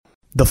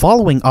The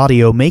following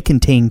audio may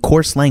contain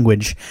coarse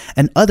language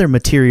and other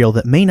material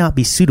that may not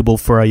be suitable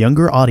for a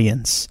younger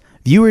audience.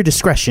 Viewer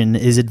discretion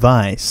is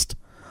advised.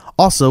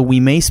 Also, we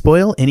may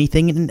spoil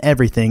anything and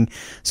everything,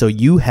 so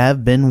you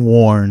have been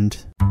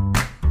warned.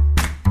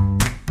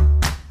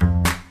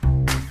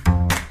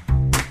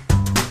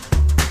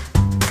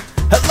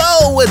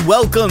 Hello and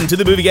welcome to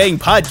the Movie Gang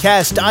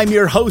Podcast. I'm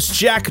your host,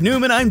 Jack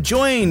Newman. I'm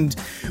joined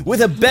with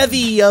a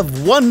bevy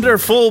of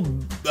wonderful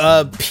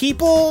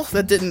people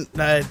that didn't,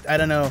 I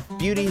don't know,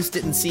 beauties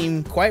didn't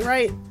seem quite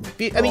right.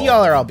 I mean,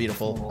 y'all are all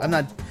beautiful.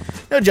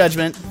 No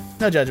judgment.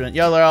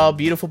 Y'all are all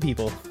beautiful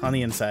people on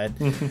the inside.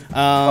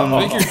 I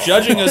think you're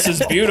judging us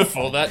as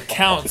beautiful. That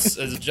counts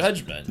as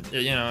judgment.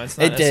 You know, it's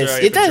not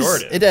necessarily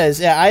pejorative. It does.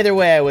 Yeah. Either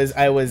way,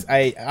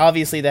 I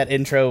obviously that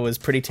intro was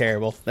pretty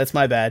terrible. That's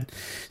my bad.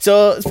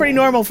 So it's pretty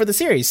normal for the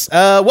series.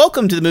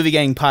 Welcome to the Movie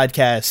Gang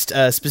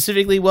Podcast.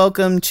 Specifically,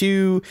 welcome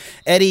to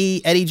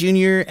Eddie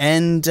Jr.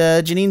 and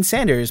Janine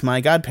Sanders, my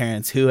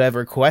godparents, who have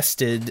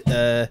requested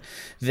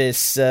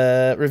this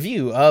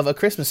review of A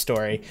Christmas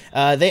Story.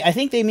 I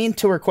think they mean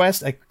to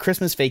request a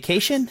Christmas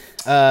Vacation,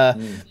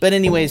 but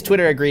anyways,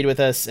 Twitter agreed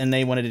with us and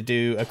they wanted to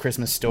do A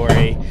Christmas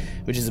Story,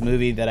 which is a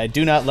movie that I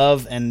do not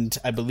love, and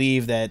I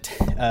believe that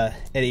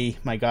Eddie,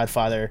 my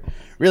godfather,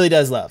 really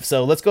does love.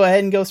 So let's go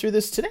ahead and go through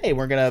this today.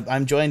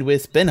 I'm joined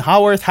with Ben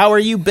Haworth. How are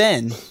you,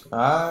 Ben?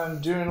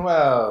 I'm doing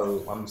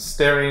well. I'm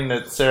staring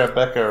at Sarah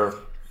Becker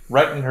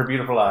right in her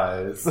beautiful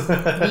eyes,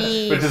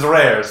 which is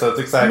rare, so it's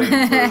exciting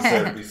for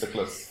Sarah to be so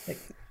close.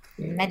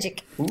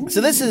 Magic. So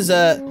this is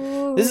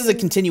a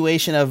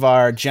continuation of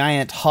our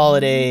giant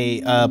holiday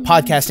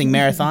podcasting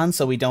marathon,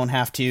 so we don't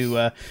have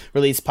to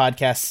release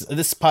podcasts.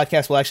 This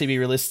podcast will actually be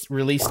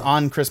released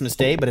on Christmas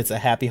Day, but it's a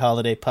happy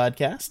holiday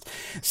podcast.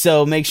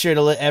 So make sure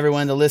to let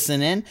everyone to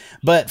listen in.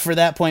 But for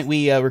that point,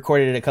 we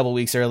recorded it a couple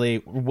weeks early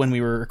when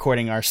we were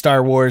recording our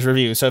Star Wars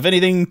review. So if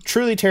anything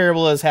truly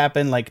terrible has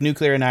happened, like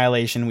nuclear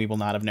annihilation, we will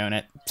not have known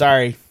it.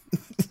 Sorry.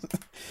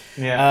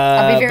 Yeah.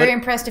 I'll be very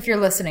impressed if you're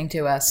listening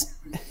to us.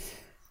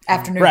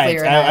 After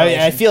nuclear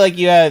annihilation. I feel like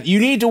you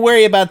need to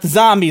worry about the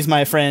zombies,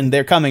 my friend.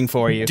 They're coming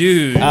for you.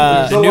 Dude.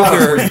 There's a lot of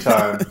free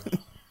time.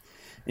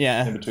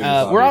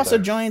 Yeah. We're also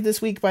joined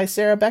this week by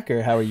Sarah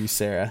Becker. How are you,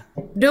 Sarah?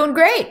 Doing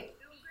great.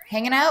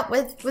 Hanging out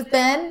with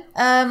Ben,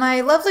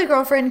 my lovely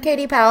girlfriend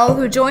Katie Powell,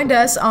 who joined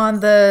us on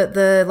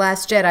the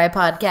Last Jedi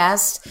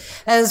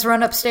podcast, has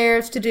run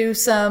upstairs to do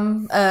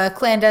some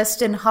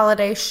clandestine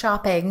holiday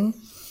shopping.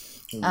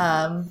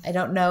 I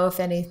don't know if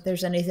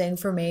there's anything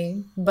for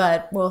me,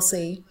 but we'll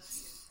see.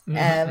 You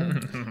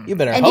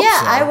better and hope yeah,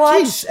 so. I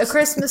watched A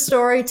Christmas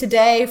Story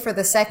today for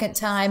the second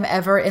time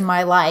ever in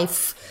my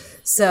life,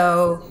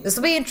 so this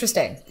will be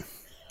interesting.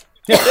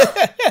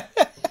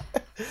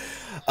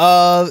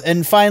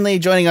 And finally,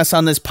 joining us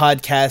on this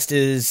podcast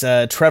is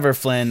Trevor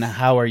Flynn.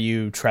 How are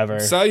you,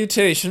 Trevor?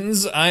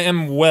 Salutations. I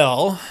am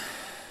well.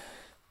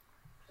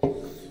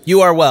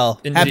 You are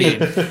well.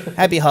 Indeed.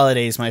 Happy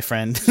holidays, my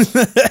friend.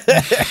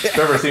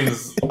 Trevor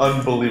seems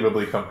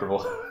unbelievably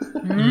comfortable.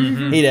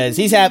 Mm-hmm. He does.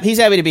 He's happy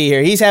to be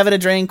here. He's having a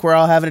drink. We're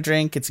all having a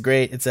drink. It's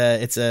great. It's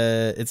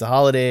a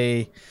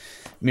holiday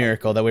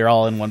miracle that we're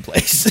all in one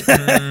place.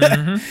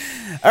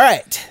 Mm-hmm. All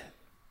right.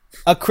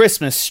 A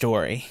Christmas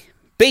Story.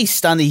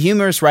 Based on the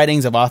humorous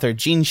writings of author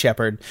Gene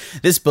Shepard,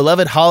 this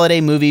beloved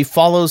holiday movie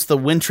follows the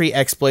wintry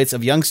exploits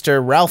of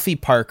youngster Ralphie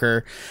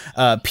Parker,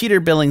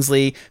 Peter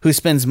Billingsley, who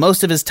spends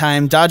most of his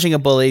time dodging a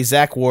bully,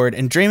 Zach Ward,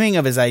 and dreaming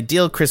of his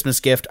ideal Christmas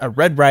gift, a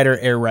Red Ryder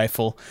air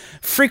rifle.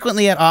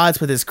 Frequently at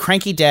odds with his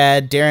cranky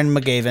dad, Darren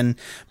McGavin,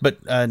 but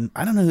I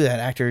don't know who that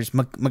actor is,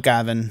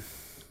 McGavin.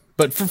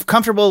 But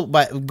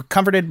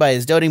comforted by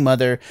his doting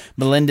mother,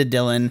 Melinda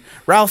Dillon,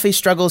 Ralphie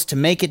struggles to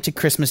make it to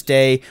Christmas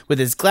Day with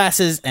his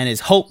glasses and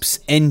his hopes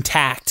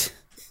intact.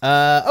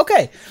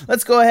 Okay,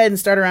 let's go ahead and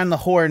start around the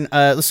horn.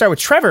 Let's start with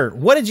Trevor.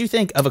 What did you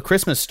think of A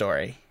Christmas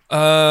Story?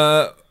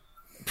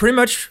 Pretty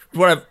much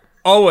what I've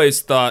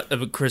always thought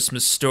of A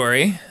Christmas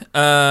Story.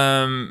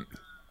 I've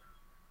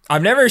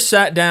never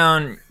sat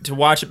down to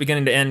watch it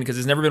beginning to end because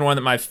it's never been one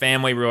that my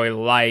family really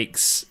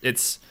likes.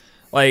 It's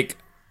like...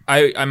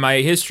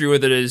 my history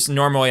with it is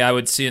normally I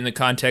would see in the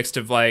context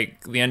of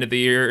like the end of the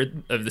year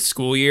of the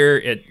school year.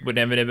 It would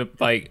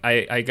like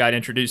I got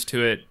introduced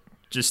to it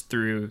just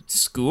through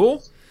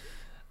school.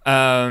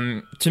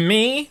 To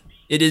me,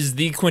 it is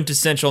the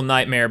quintessential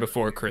Nightmare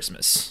Before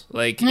Christmas.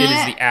 Like it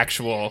is the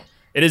actual.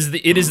 It is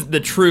the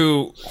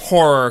true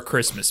horror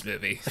Christmas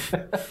movie.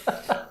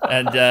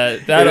 And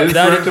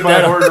directed by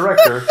a horror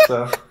director.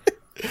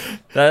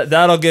 So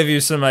that'll give you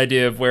some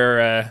idea of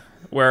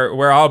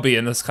where I'll be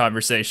in this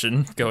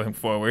conversation going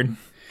forward.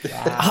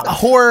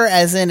 Horror,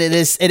 as in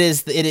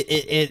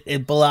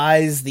it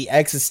belies the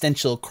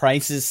existential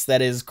crisis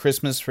that is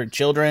Christmas for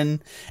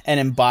children, and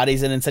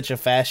embodies it in such a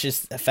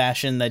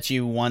fashion that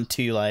you want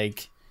to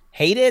like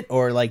hate it,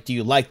 or like do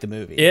you like the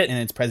movie and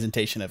its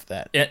presentation of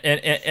that?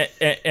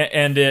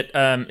 And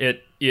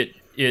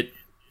it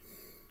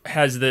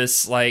has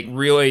this like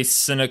really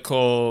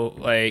cynical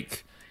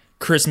like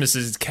Christmas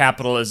is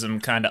capitalism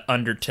kind of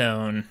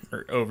undertone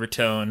or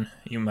overtone,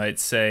 you might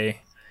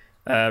say.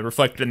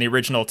 reflected in the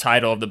original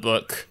title of the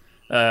book,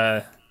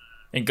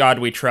 "In God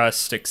We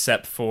Trust,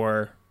 Except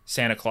for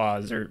Santa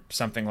Claus," or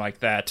something like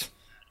that.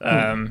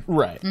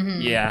 Right.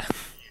 Yeah.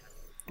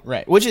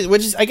 Right. Which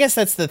is I guess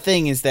that's the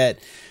thing, is that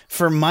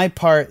for my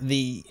part,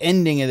 the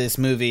ending of this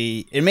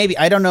movie, and maybe,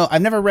 I don't know,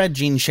 I've never read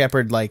Gene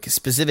Shepard like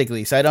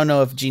specifically, so I don't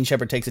know if Gene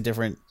Shepard takes a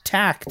different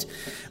tact,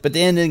 but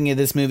the ending of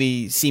this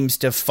movie seems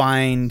to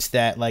find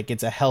that like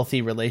it's a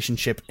healthy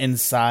relationship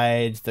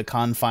inside the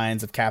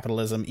confines of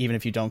capitalism, even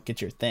if you don't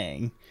get your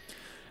thing.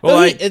 Well,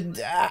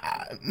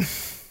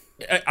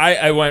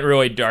 I went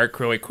really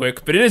dark really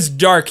quick, but it is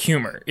dark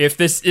humor. If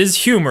this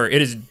is humor,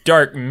 it is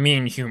dark,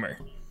 mean humor.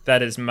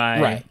 That is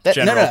my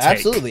general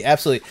take.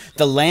 Absolutely.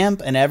 The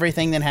lamp and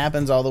everything that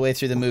happens all the way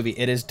through the movie,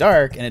 it is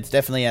dark, and it's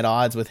definitely at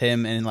odds with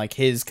him and like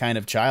his kind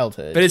of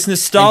childhood. But it's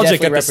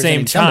nostalgic at the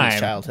same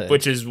time,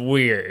 which is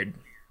weird.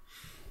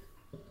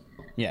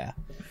 Yeah.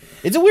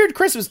 It's a weird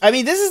Christmas. I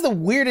mean, this is the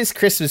weirdest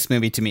Christmas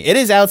movie to me. It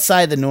is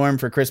outside the norm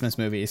for Christmas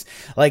movies.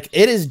 Like,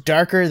 it is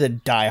darker than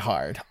Die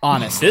Hard,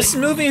 honestly. This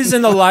movie is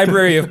in the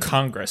Library of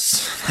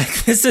Congress.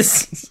 Like, this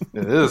is...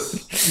 It is.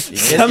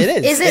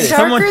 It is. Is it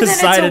darker than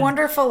It's a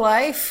Wonderful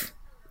Life?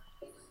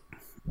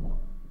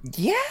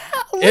 Yeah,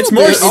 it's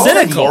more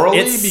cynical. Morally,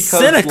 it's because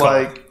cynical.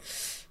 Like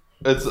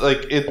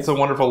It's a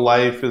Wonderful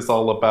Life is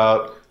all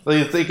about,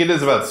 like, it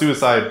is about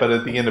suicide, but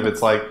at the end of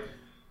it's like,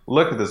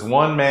 look at this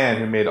one man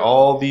who made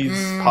all these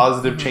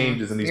positive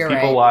changes in these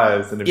people's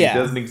lives, and if he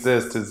doesn't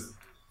exist, his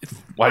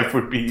wife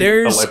would be.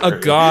 There's a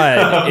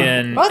God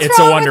in What's It's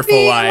wrong a Wonderful with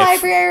being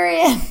Life.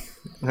 Librarian?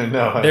 I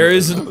know. There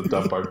is the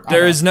dumb part.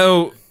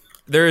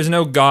 there is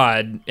no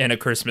God in A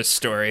Christmas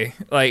Story.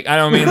 Like, I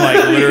don't mean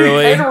like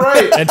literally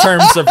Right. in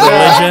terms of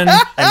religion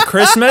and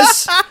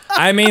Christmas.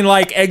 I mean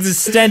like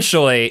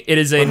existentially, it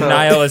is a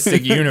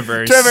nihilistic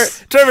universe.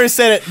 Trevor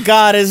said it.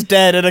 God is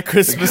dead in A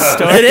Christmas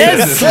Story. It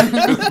is.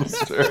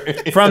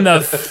 From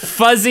the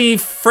fuzzy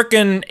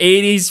frickin'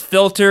 80s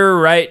filter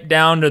right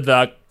down to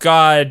the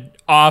god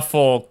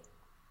awful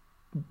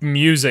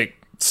music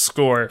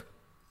score.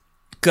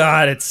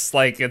 God, it's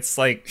like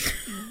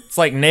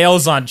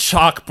nails on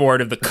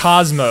chalkboard of the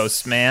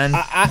cosmos, man.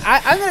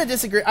 I'm gonna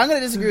disagree. I'm gonna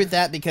disagree with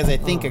that, because I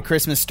think A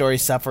Christmas Story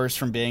suffers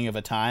from being of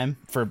a time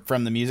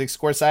from the music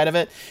score side of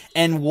it,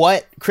 and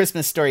what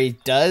Christmas Story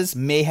does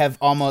may have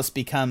almost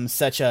become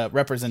such a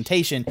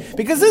representation,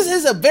 because this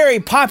is a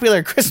very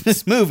popular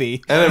Christmas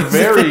movie, and a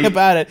very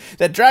about it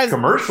that drives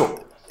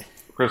commercial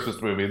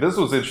Christmas movie. This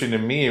was interesting to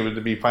me. It was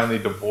to be finally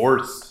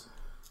divorced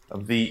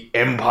of the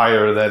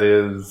empire that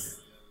is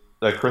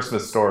A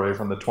Christmas Story,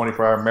 from the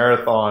 24-hour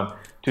marathon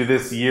to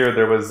this year.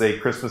 There was a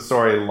Christmas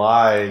Story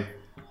live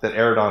that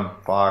aired on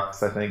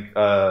Fox, I think,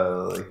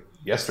 like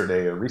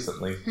yesterday or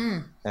recently.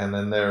 And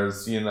then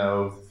there's, you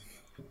go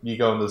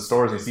into the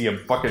stores and you see a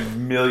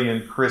fucking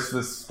million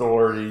Christmas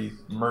Story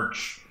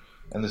merch.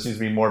 And there seems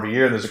to be more of a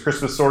year. And there's a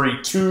Christmas Story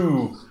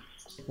 2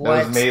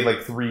 that was made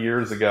like 3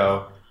 years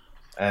ago.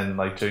 And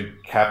like to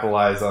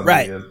capitalize on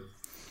the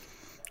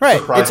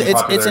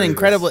it's an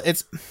incredible...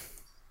 It's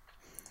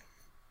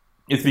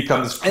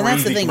become this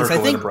crazy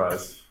commercial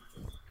enterprise.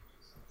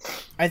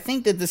 I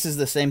think that this is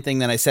the same thing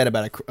that I said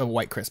about a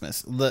White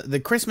Christmas. The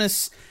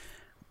Christmas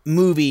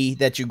movie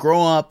that you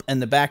grow up in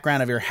the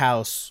background of your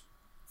house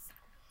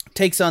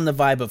takes on the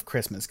vibe of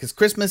Christmas, because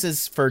Christmas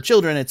is for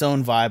children its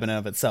own vibe in and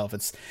of itself.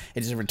 It's a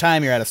different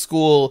time. You're out of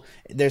school.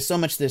 There's so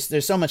much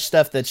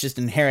stuff that's just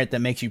inherent that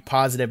makes you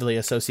positively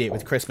associate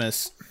with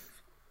Christmas.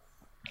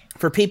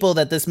 For people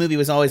that this movie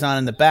was always on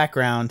in the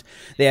background,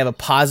 they have a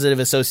positive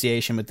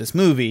association with this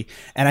movie.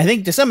 And I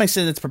think to some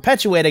extent it's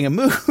perpetuating a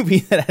movie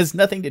that has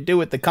nothing to do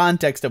with the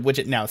context of which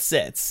it now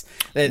sits.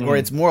 Or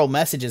its moral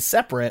message is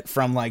separate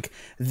from like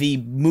the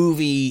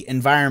movie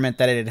environment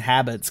that it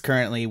inhabits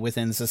currently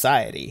within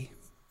society.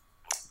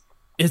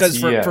 Because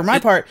for my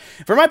part,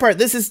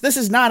 this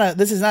is not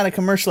a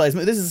commercialized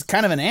movie. This is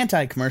kind of an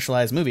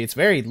anti-commercialized movie. It's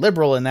very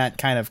liberal in that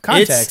kind of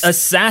context. It's a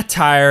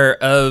satire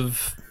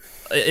of...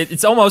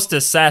 It's almost a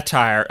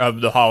satire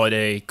of the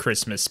holiday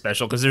Christmas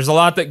special, because there's a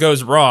lot that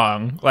goes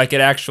wrong, like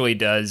it actually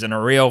does in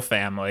a real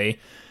family,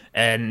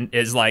 and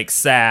is like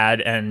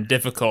sad and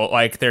difficult.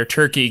 Like their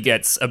turkey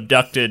gets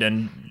abducted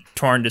and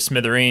torn to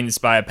smithereens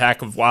by a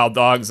pack of wild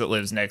dogs that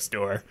lives next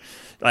door.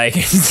 Like,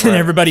 and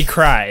everybody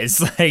cries.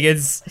 Like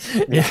it's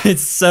and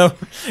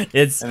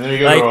then you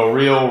go to a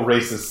real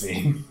racist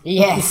scene.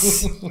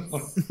 Yes.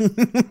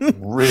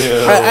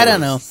 Real. I don't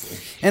know.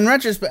 In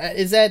retrospect,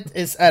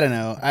 I don't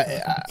know.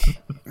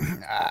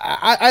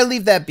 I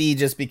leave that be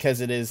just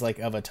because it is like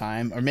of a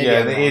time, or maybe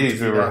in the 80s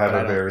we were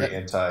having a very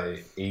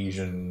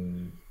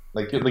anti-Asian,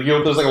 there's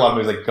like a lot of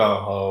movies like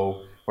Gung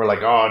Ho, where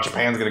like, oh,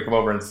 Japan's gonna come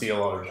over and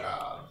steal our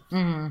job.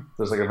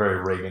 There's like a very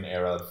Reagan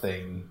era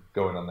thing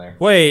going on there.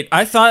 Wait,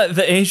 I thought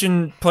the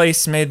Asian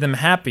place made them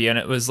happy, and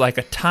it was like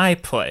a Thai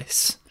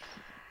place.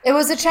 It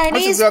was a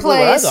Chinese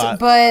place,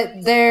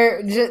 but there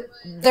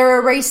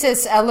are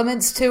racist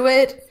elements to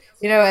it.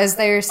 As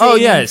they're saying. Oh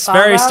yes,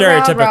 very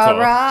stereotypical.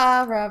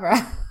 Rah, rah, rah,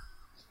 rah.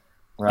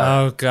 Right.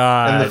 Oh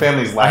God! And the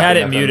family's I laughing had at it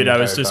them muted. the I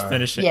was entire just time.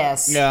 finishing.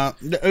 Yes. Yeah,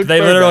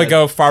 They literally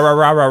go fa ra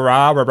ra ra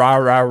ra ra ra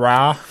ra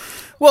ra.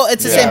 Well,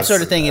 it's the Yeah, same it's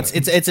sort of thing. bad.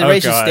 It's a Oh,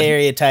 racial God.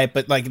 stereotype,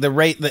 but like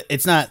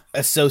it's not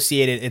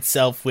associated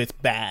itself with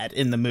bad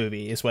in the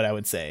movie, is what I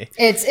would say.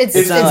 It's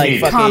not like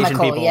fuck Asian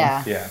comical, people.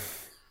 yeah. Yeah.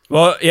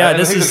 Well, yeah, I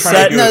this think is they're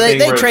trying set. to do No, a they, thing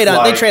they where trade it's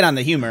on they like- trade on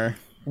the humor.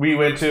 We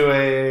went to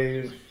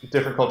a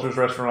different cultures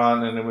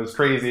restaurant and it was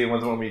crazy. It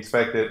wasn't what we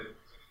expected.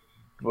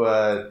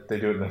 But they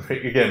do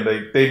it again.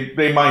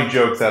 They mind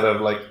jokes out of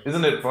like,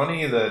 isn't it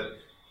funny that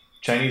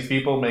Chinese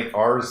people make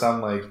R's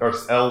sound like or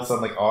L's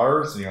sound like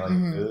R's, and you're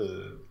like,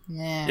 ugh.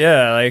 Yeah.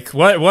 Yeah, like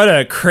what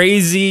a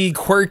crazy,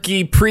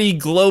 quirky,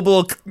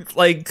 pre-global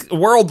like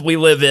world we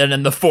live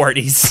in the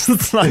 40s.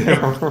 It's like-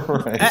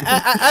 Right.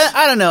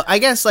 I don't know. I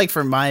guess like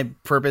for my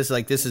purpose,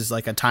 like this is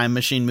like a time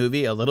machine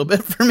movie a little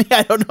bit for me.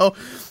 I don't know.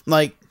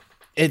 Like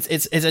it's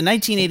a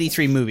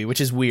 1983 movie,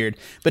 which is weird,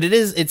 but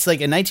it's like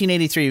a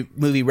 1983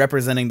 movie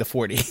representing the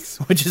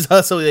 40s, which is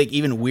also like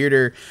even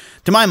weirder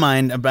to my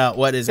mind about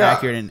what is Yeah.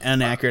 accurate and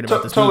inaccurate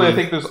about this Totally, movie. I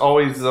think there's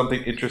always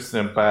something interesting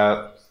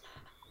about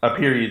a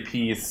period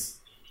piece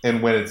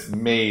and when it's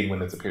made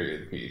when it's a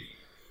period piece.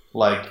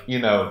 Like, you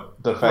know,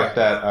 the fact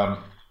that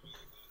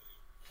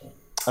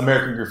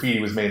American Graffiti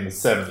was made in the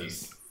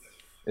 70s.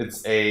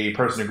 It's a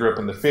person who grew up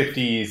in the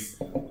 50s.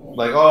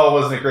 Like, oh,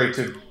 wasn't it great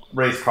to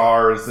race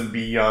cars and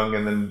be young,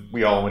 and then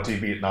we all went to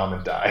Vietnam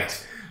and died.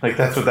 Like,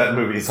 that's what that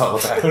movie is all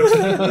about.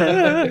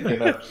 You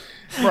know?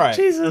 Right.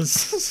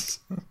 Jesus.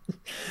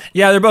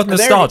 Yeah, they're both They're-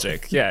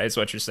 nostalgic. Yeah, is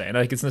what you're saying.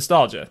 Like it's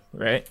nostalgia,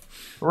 right?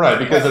 Right,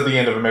 because at the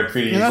end of American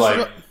Graffiti, And he's that's like,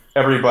 what-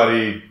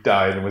 everybody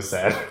died and was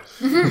sad.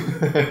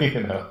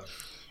 You know?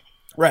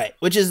 Right,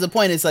 which is the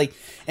point. It's like,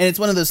 and it's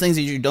one of those things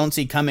that you don't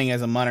see coming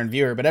as a modern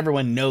viewer, but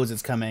everyone knows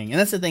it's coming. And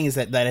that's the thing is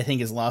that I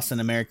think is lost in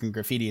American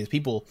Graffiti is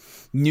people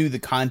knew the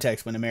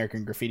context when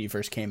American Graffiti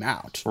first came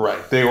out.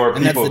 Right. They were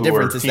And that's people the who were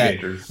difference is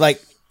teenagers that,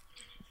 like,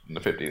 in the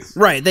 50s.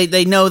 right,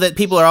 they know that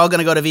people are all going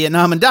to go to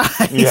Vietnam and die.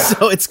 Yeah,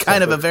 So it's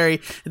kind of a very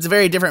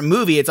different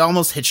movie. It's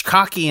almost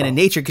Hitchcockian in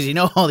nature because you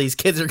know all these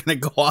kids are going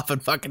to go off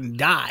and fucking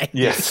die.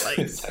 Yes. Like,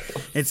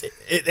 Exactly.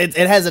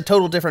 it has a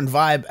total different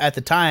vibe at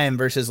the time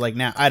versus like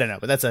now. I don't know,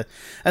 but that's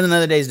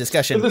another day's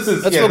discussion. But this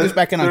is, Let's yeah, focus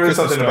back in on there is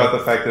Christmas something Story. about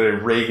the fact that a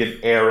Reagan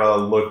era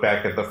look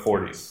back at the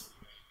 40s.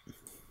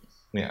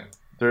 Yeah.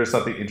 There is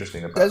something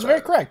interesting about That's that.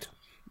 very correct.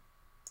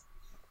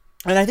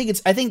 And I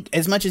think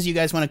as much as you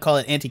guys want to call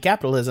it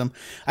anti-capitalism,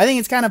 I think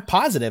it's kind of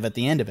positive at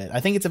the end of it. I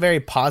think it's a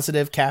very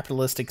positive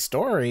capitalistic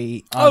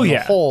story on the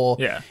whole.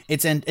 Yeah.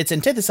 It's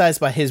antithesis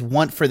by his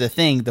want for the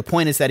thing. The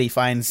point is that he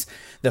finds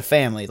the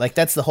family. Like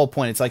that's the whole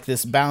point. It's like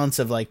this balance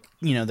of like,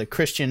 you know, the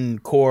Christian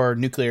core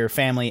nuclear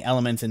family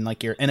element and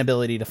like your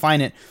inability to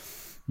find it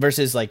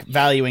versus like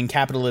valuing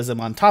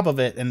capitalism on top of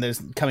it, and there's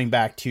coming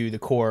back to the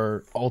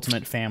core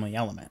ultimate family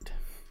element.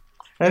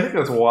 And I think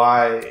that's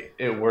why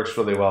it works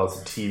really well as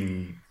a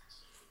TV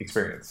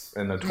experience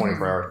and a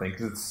 24-hour thing,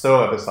 because it's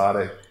so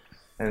episodic.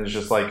 And it's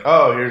just like,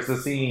 oh, here's the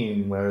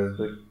scene where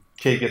the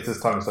kid gets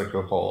his tongue stuck to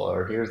a pole,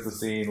 or here's the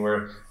scene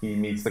where he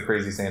meets the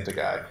crazy Santa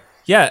guy.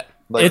 Yeah,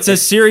 Like, it's a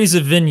series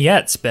of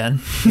vignettes, Ben.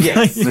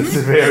 Yes, it's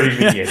very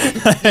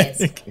vignette.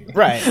 Yes.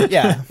 Right.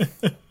 Yeah.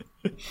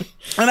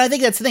 And I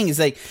think that's the thing is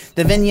like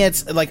the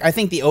vignettes, like I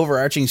think the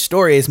overarching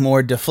story is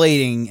more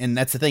deflating. And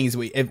that's the thing is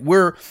if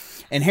we're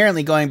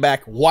inherently going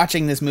back,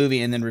 watching this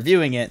movie and then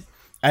reviewing it,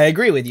 I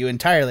agree with you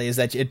entirely is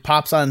that it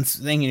pops on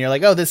thing and you're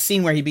like, oh, this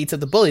scene where he beats up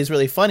the bully is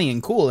really funny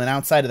and cool. And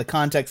outside of the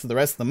context of the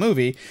rest of the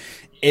movie,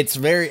 it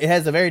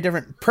has a very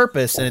different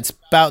purpose, and it's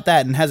about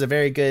that and has a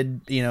very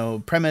good, you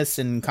know, premise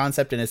and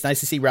concept. And it's nice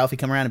to see Ralphie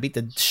come around and beat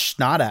the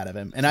snot out of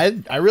him.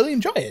 And I really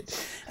enjoy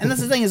it. And that's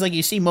the thing is like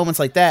you see moments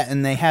like that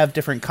and they have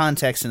different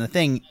context, and the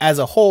thing as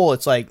a whole,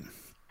 it's like,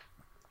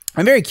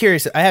 I'm very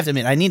curious. I have to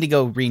admit, I need to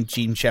go read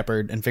Gene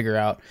Shepard and figure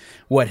out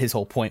what his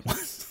whole point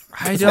was.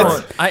 I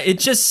don't. It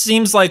just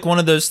seems like one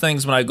of those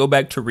things when I go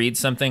back to read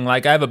something.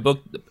 Like I have a book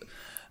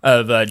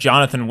of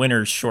Jonathan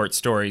Winter's short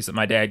stories that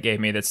my dad gave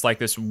me. That's like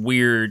this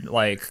weird,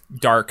 like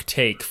dark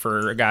take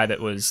for a guy that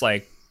was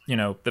like, you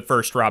know, the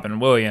first Robin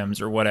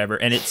Williams or whatever.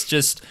 And it's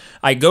just,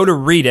 I go to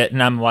read it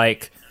and I'm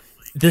like,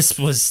 this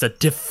was a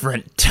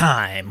different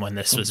time when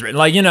this was written.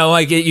 Like, you know,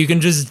 like you can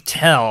just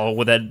tell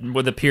with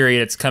the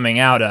period it's coming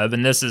out of.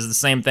 And this is the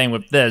same thing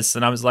with this.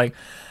 And I was like,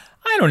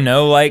 I don't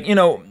know, like, you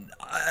know,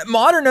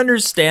 modern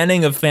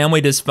understanding of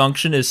family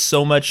dysfunction is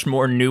so much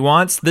more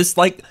nuanced. This,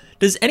 like,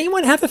 does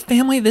anyone have a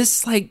family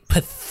this, like,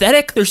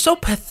 pathetic? They're so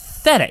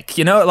pathetic,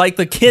 you know? Like,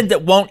 the kid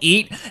that won't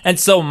eat, and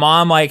so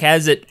mom, like,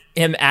 has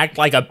him act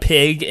like a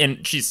pig,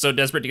 and she's so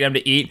desperate to get him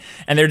to eat,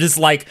 and they're just,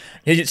 like,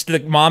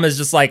 the mom is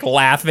just, like,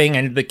 laughing,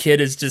 and the kid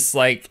is just,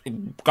 like,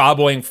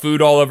 gobbling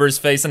food all over his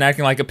face and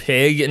acting like a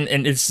pig,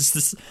 and it's just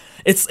this...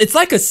 It's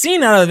like a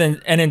scene out of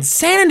an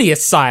insanity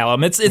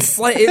asylum. It's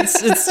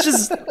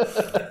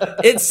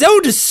so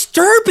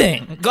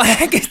disturbing.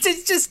 Like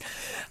it's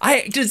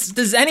just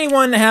does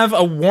anyone have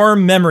a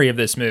warm memory of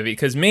this movie?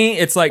 Because me,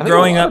 it's like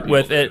growing up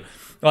with it,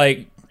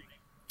 like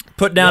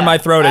put down my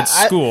throat at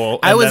school.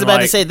 I and was then, about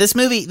to like, say this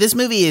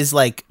movie is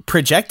like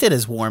projected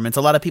as warm. It's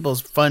a lot of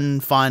people's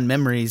fond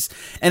memories,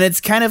 and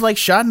it's kind of like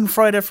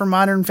Schadenfreude for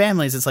modern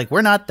families. It's like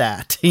we're not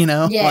that, you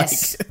know.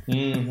 Yes.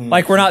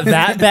 Like we're not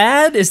that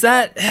bad. Is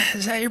that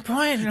your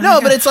point?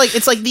 No, but it's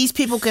like these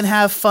people can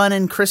have fun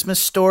in Christmas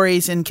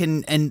stories and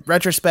can, in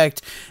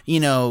retrospect, you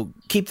know,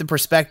 keep the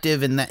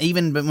perspective, and that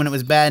even when it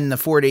was bad in the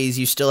 40s,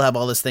 you still have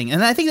all this thing.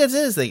 And I think that's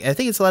his thing. I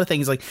think it's a lot of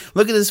things like,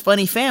 look at this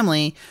funny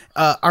family.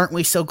 Aren't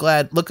we so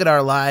glad? Look at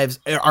our lives.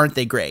 Aren't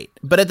they great?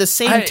 But at the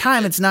same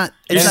time, it's not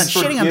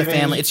shitting on the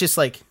family. It's just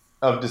like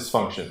of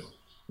dysfunction.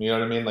 You know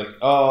what I mean? Like,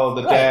 oh,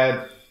 the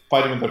dad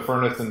fighting with the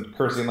furnace and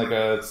cursing like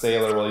a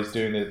sailor while he's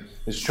doing it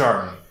is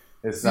charming.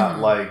 It's not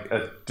like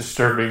a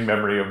disturbing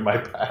memory of my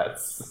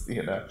past,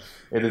 you know.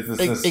 It is this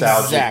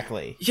nostalgic.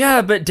 Exactly.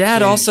 Yeah, but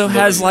Dad also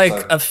has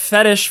like a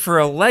fetish for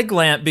a leg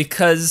lamp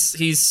because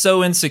he's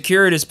so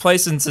insecure at his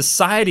place in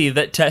society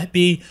that to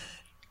be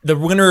the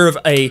winner of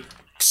a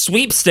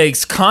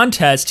sweepstakes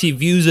contest he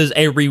views as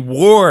a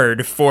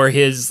reward for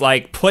his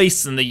like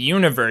place in the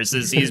universe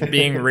as he's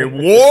being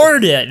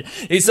rewarded.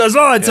 He says,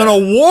 oh, it's an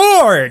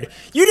award.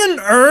 You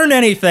didn't earn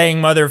anything,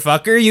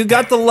 motherfucker. You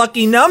got the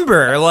lucky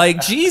number. Like,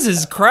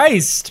 Jesus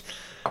Christ.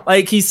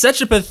 Like, he's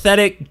such a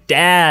pathetic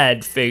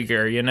dad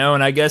figure, you know?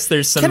 And I guess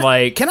there's some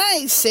Can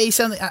I say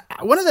something?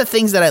 One of the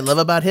things that I love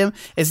about him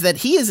is that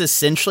he is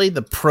essentially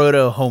the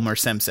proto Homer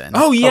Simpson.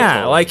 Oh,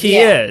 yeah. Like, he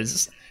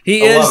is.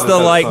 He is the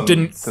like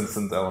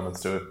Simpsons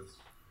elements to it.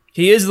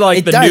 He is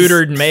like the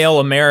neutered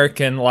male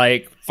American,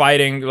 like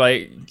fighting,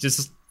 like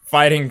just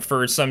fighting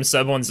for some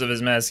semblance of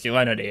his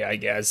masculinity, I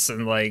guess,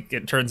 and like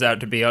it turns out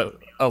to be a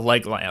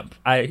leg lamp.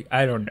 I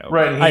don't know.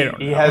 Right.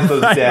 He has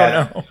those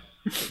dad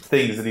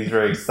things that he's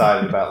very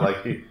excited about.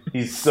 Like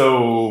he's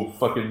so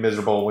fucking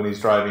miserable when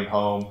he's driving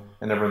home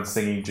and everyone's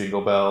singing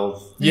Jingle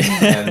Bells. Yeah.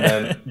 And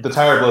then the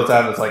tire blows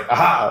out and it's like,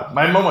 aha,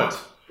 my moment.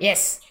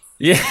 Yes.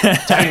 Yeah.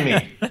 Time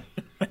me.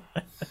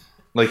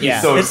 Like,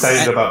 he's so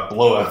excited about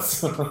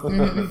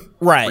blowups.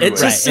 Right. It's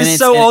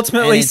just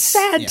ultimately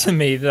sad to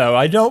me, though.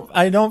 I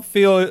don't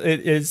feel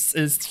it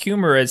is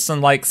humorous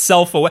and, like,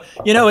 self-aware.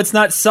 You know, it's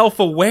not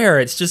self-aware.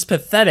 It's just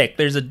pathetic.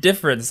 There's a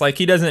difference. Like,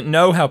 he doesn't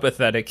know how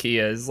pathetic he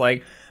is.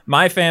 Like,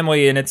 my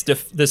family and its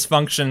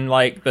dysfunction,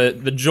 like,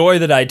 the joy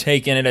that I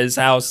take in it is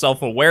how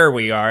self-aware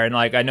we are. And,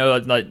 like, I know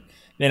that, like,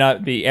 may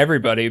not be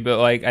everybody, but,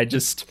 like, I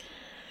just...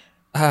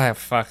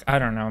 fuck. I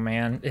don't know,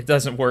 man. It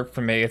doesn't work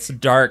for me. It's a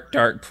dark,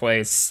 dark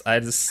place.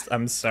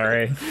 I'm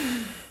sorry.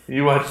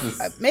 You watch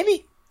this.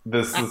 Maybe.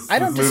 I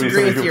don't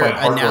disagree with your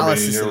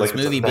analysis of this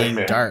movie being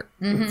dark.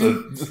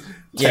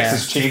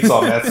 Texas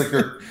Chainsaw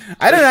Massacre.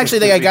 I don't actually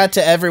think I got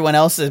to everyone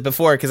else's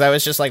before because I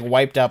was just like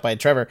wiped out by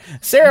Trevor.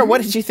 Sarah,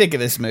 what did you think of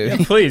this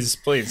movie? Please.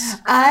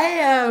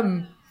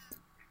 I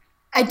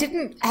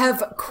didn't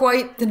have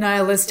quite the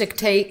nihilistic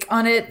take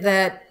on it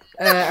that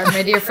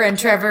our dear friend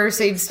Trevor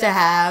seems to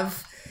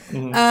have.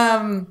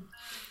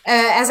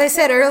 As I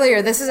said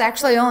earlier, this is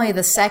actually only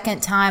the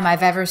second time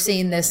I've ever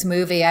seen this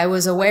movie. I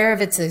was aware of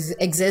its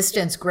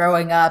existence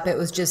growing up. It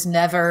was just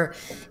never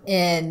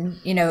in,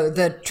 you know,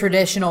 the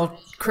traditional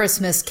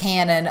Christmas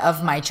canon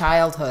of my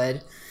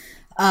childhood.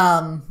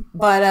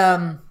 But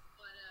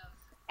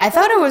I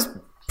thought it was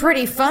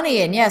pretty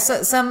funny. And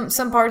yes,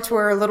 some parts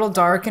were a little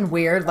dark and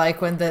weird, like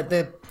when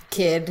the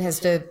kid has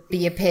to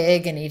be a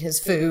pig and eat his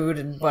food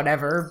and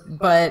whatever.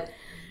 But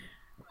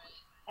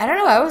I don't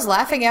know, I was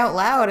laughing out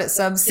loud at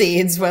some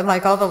scenes when,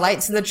 like, all the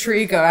lights in the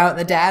tree go out and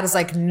the dad is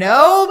like,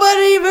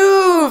 nobody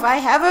move! I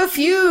have a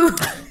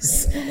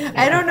fuse!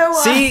 I don't know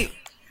why. See,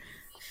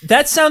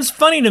 that sounds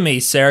funny to me,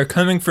 Sarah,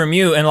 coming from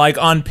you and, like,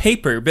 on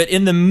paper, but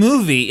in the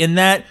movie, in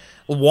that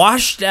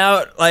washed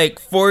out, like,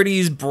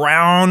 40s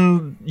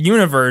brown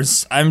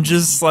universe, I'm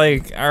just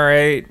like, all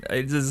right,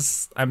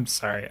 I'm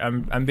sorry.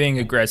 I'm being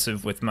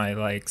aggressive with my,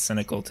 like,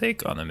 cynical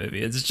take on the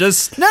movie. It's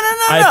just... No.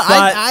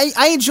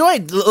 I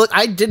enjoyed. Look,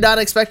 I did not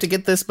expect to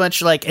get this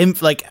much, like I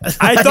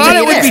thought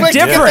it would be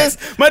different.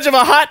 This much of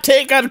a hot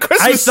take on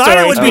Christmas I thought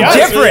it would be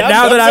different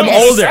now that I'm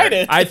older.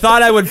 Excited. I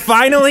thought I would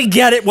finally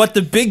get it, what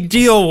the big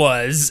deal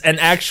was, and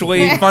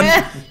actually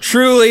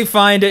truly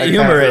find it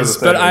humorous,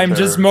 but I'm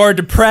just more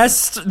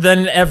depressed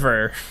than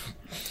ever.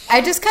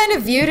 I just kind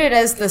of viewed it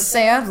as the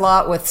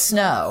Sandlot with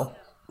snow.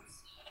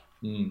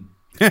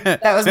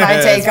 That was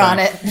my take on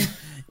it.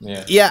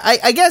 Yeah,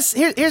 I guess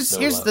here's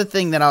the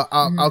thing that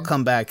I'll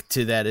come back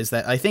to. That is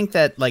that I think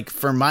that, like,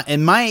 for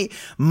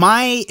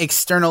my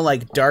external,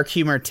 like, dark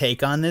humor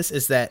take on this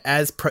is that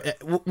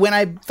when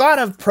I thought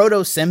of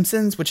Proto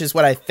Simpsons, which is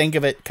what I think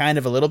of it kind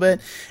of a little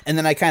bit, and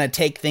then I kind of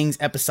take things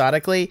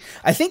episodically,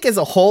 I think as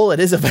a whole it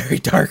is a very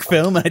dark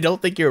film, and I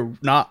don't think you're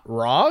not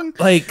wrong.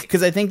 Like,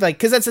 because I think, like,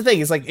 because that's the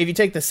thing, is like if you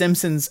take The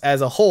Simpsons as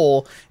a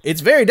whole,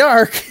 it's very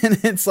dark and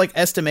it's like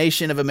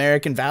estimation of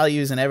American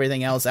values and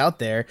everything else out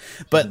there,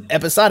 but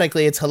episodically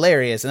it's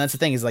hilarious. And that's the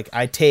thing, is like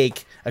I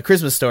take A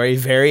Christmas Story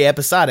very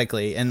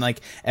episodically, and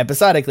like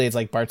episodically it's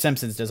like Bart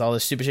Simpson's does all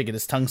this stupid shit, get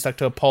his tongue stuck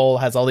to a pole,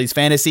 has all these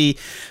fantasy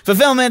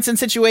fulfillments and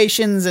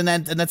situations, and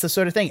that's the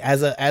sort of thing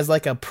as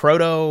like a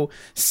proto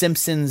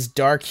Simpsons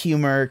dark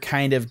humor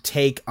kind of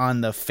take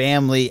on the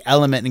family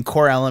element and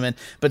core element,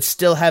 but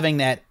still having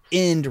that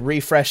end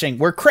refreshing.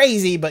 We're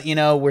crazy, but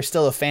we're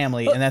still a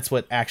family, and that's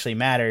what actually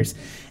matters.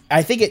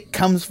 I think it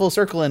comes full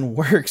circle and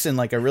works in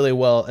like a really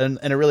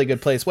in a really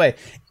good place way.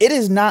 It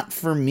is not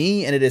for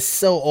me, and it is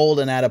so old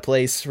and out of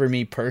place for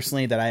me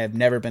personally that I have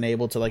never been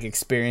able to like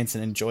experience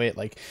and enjoy it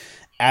like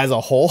as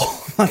a whole.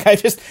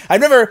 Like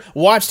I've never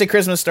watched A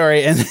Christmas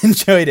Story and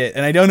enjoyed it,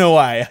 and I don't know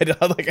why.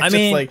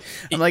 I'm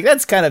like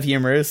that's kind of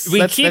humorous.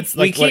 That's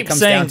like what it comes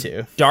down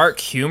to.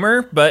 Dark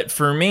humor, but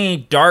for me,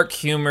 dark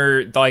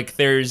humor, like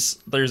there's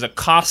a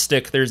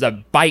caustic, there's a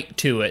bite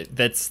to it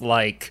that's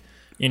like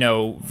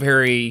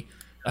very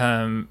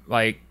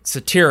like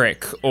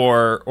satiric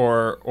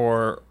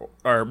or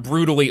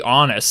brutally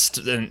honest,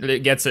 and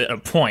it gets at a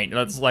point.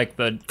 That's like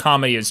the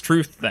comedy is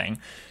truth thing.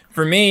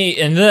 For me,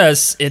 in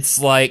this, it's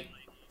like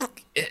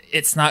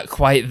it's not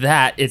quite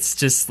that. It's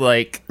just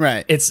like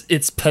right.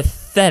 It's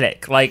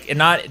pathetic. Like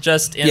not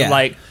just in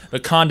like the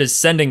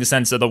condescending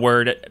sense of the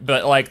word,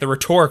 but like the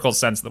rhetorical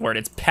sense of the word.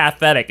 It's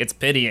pathetic. It's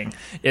pitying.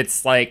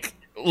 It's like,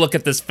 look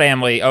at this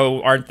family.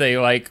 Oh, aren't they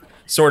like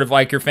sort of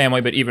like your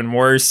family, but even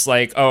worse?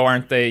 Like, oh,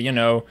 aren't they,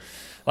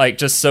 like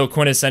just so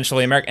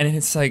quintessentially American? And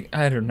it's like,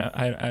 I don't know.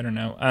 I don't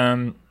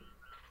know.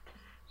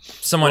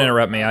 Someone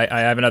interrupt me. I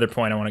have another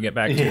point I want to get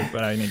back to,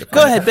 but I need to.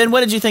 Go ahead, Ben.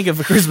 What did you think of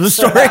A Christmas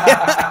Story?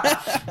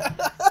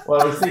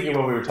 Well, I was thinking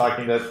when we were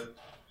talking that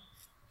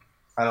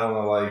I don't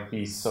want to like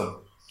be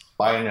so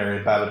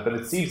binary about it, but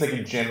it seems like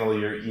in general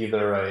you're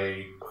either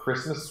a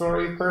Christmas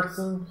Story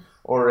person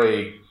or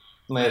a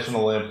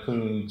National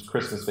Lampoon's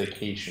Christmas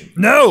Vacation.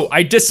 No,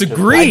 I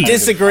disagree.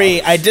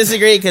 I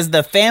disagree because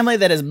the family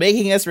that is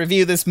making us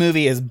review this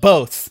movie is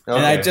both.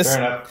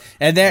 Okay,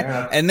 and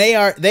they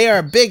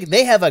are big.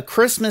 They have a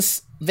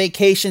Christmas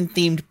Vacation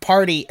themed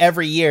party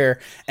every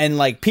year, and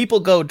like people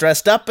go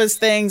dressed up as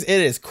things.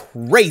 It is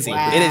crazy.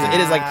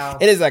 Wow.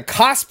 It is a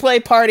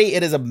cosplay party.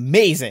 It is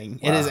amazing.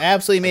 Wow. It is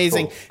absolutely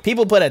amazing. Cool.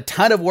 People put a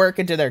ton of work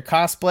into their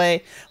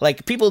cosplay.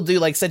 Like people do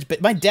like such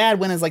my dad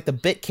went as like the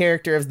bit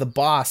character of the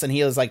boss, and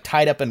he was like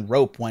tied up in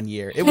rope one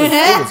year. It was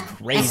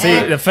crazy.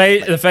 See,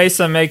 the face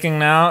I'm making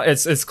now,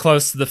 it's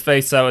close to the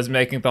face I was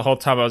making the whole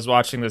time I was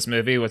watching this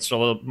movie, which is a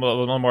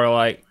little more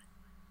like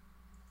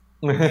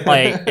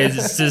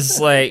it's just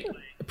like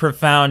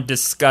profound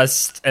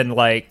disgust and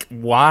like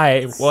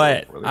why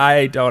what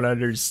I don't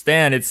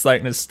understand. It's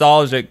like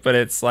nostalgic, but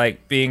it's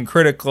like being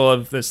critical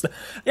of this.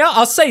 Yeah,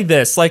 I'll say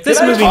this, like this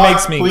movie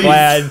makes me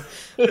glad.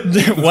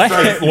 What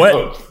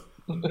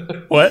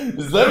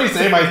just let me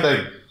say my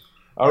thing.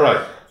 All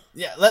right,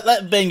 yeah,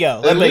 let Ben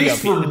go. Let Ben go,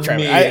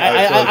 Trevor.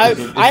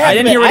 I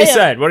didn't hear what he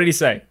said. What did he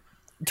say?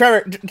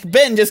 Trevor,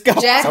 Ben, just go.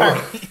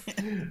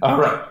 All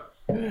right.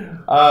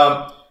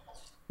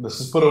 Let's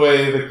just put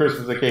away the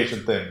Christmas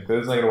Vacation thing.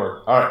 This isn't going to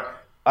work. All right.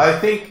 I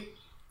think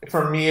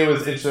for me it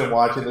was interesting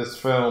watching this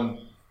film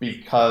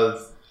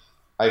because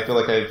I feel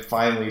like I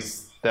finally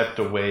stepped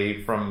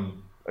away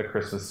from A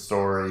Christmas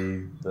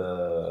Story,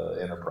 the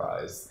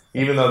Enterprise.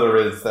 Even though there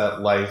is that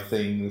life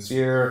thing this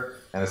year,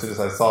 and as soon as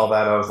I saw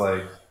that, I was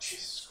like,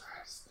 Jesus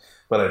Christ.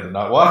 But I did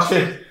not watch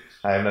it.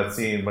 I have not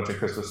seen a bunch of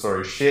Christmas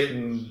Story shit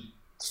in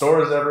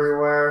stores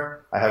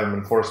everywhere. I haven't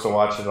been forced to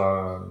watch it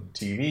on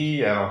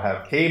TV. I don't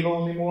have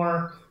cable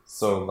anymore.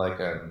 So, like,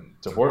 I'm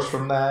divorced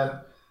from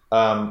that.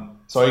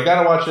 So I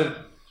gotta watch it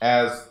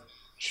as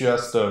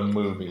just a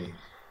movie.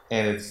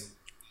 And it's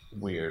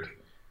weird.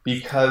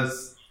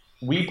 Because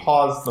we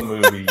paused the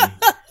movie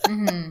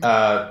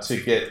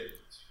to get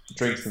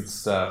drinks and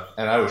stuff.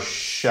 And I was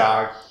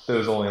shocked that it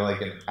was only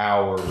like an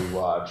hour we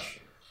watched.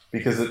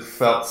 Because it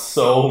felt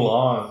so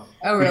long.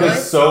 Oh, really?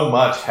 Because so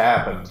much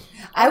happened.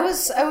 I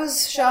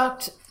was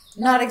shocked.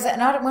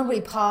 Not when we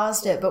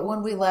paused it, but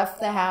when we left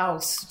the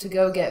house to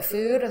go get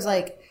food. I was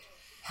like,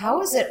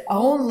 how is it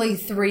only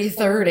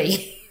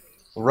 3:30?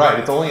 Right,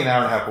 it's only an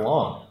hour and a half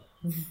long.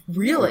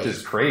 Really? Which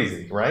is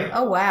crazy, right?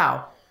 Oh,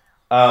 wow.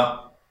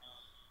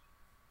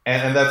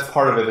 And that's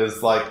part of it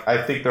is, like,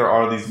 I think there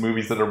are these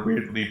movies that are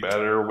weirdly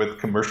better with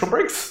commercial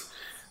breaks.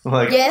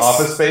 Like, yes.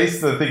 Office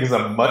Space, I think, is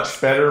a much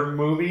better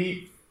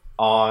movie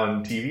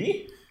on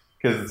TV.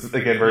 Because it's,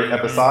 again, very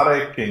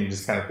episodic, and you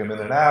just kind of come in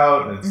and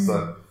out, and it's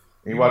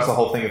you watch the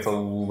whole thing, it's a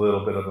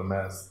little bit of a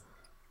mess.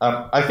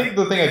 I think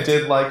the thing I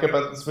did like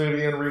about this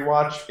movie and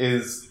rewatch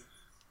is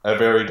a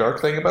very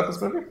dark thing about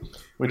this movie,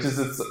 which is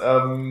it's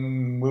a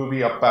movie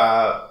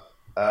about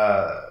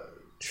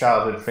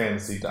childhood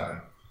fantasy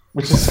time,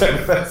 which is kind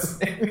of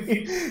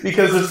fascinating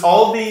because there's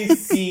all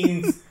these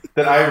scenes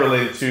that I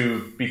related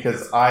to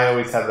because I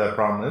always have that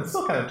problem, and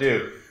still kind of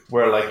do,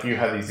 where like you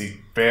have these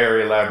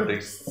very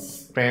elaborate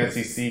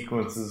fantasy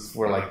sequences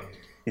where like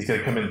he's going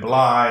to come in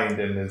blind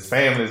and his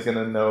family's going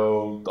to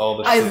know all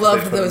the shit. I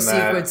loved those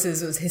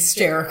sequences. It was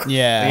hysterical.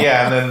 Yeah.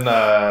 Yeah, and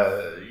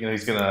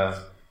then,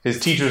 his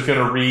teacher's going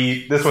to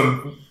read. This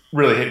one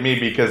really hit me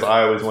because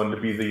I always wanted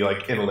to be the,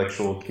 like,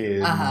 intellectual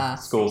kid in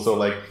school. So,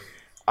 like,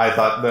 I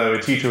thought the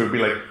teacher would be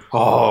like,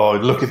 oh,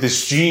 look at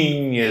this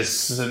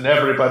genius. And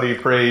everybody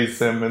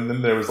praised him. And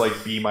then there was, like,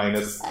 B-. And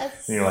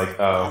you're like,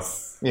 oh,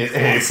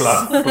 A++.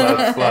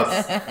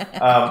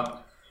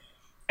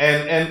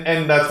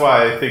 And that's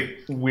why I think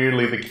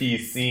weirdly the key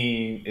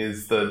scene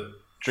is the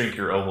drink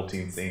your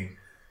Ovaltine scene,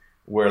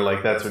 where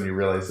like that's when you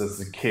realize as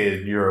a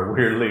kid you're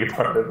weirdly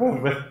part of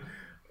a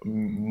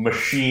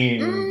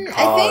machine.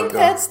 I think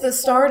that's the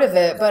start of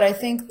it, but I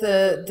think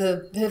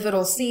the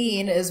pivotal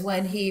scene is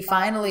when he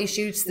finally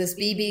shoots this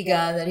BB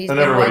gun that he's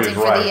been wanting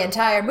for the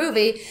entire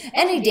movie,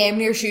 and he damn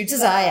near shoots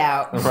his eye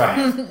out.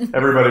 Right.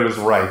 Everybody was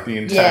right the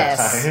entire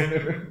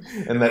time.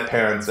 And that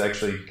parents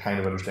actually kind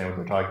of understand what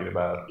they're talking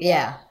about.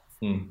 Yeah.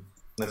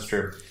 That's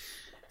true.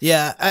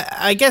 Yeah,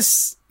 I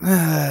guess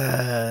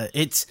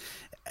it's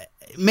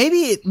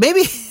maybe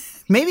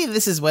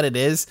this is what it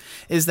is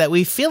that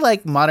we feel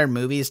like modern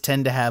movies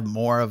tend to have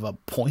more of a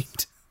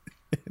point.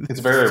 It's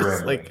very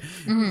random. Like,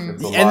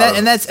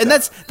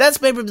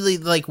 that's maybe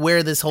like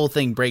where this whole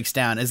thing breaks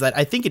down, is that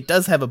I think it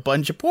does have a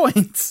bunch of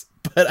points,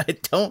 but I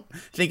don't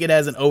think it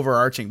has an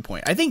overarching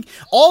point. I think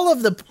all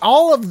of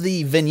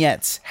the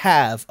vignettes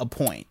have a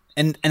point.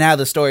 And how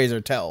the stories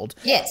are told.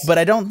 Yes. But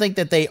I don't think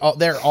that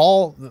they're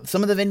all,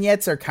 some of the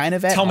vignettes are kind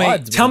of at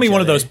odds. Tell me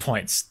one of those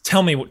points.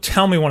 Tell me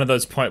one of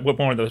those points. What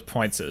one of those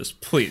points is,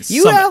 please.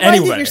 You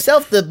outlined it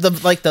yourself.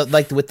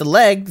 The with the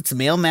leg, it's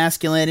male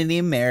masculinity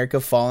in America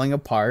falling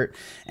apart,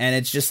 and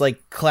it's just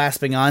like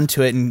clasping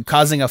onto it and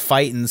causing a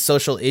fight and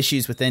social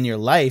issues within your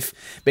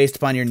life based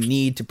upon your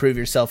need to prove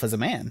yourself as a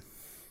man.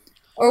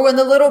 Or when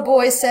the little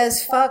boy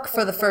says fuck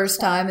for the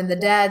first time and the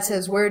dad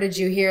says, where did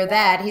you hear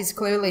that? He's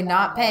clearly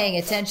not paying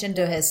attention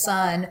to his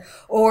son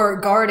or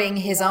guarding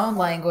his own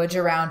language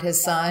around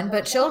his son.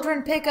 But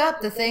children pick up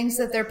the things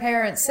that their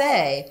parents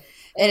say.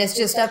 And it's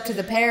just up to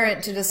the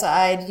parent to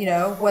decide,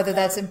 whether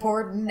that's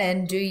important,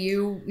 and do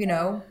you,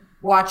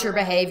 watch your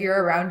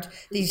behavior around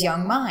these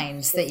young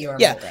minds that you're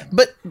molding. Yeah,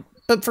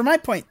 but for my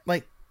point,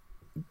 like,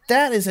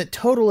 that is at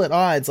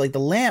odds. Like, the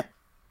lamp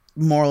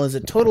moral is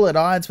total at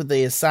odds with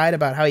the aside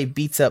about how he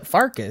beats up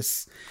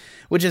Farkas,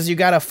 which is you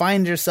got to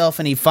find yourself,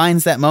 and he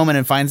finds that moment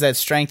and finds that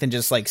strength and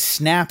just like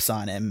snaps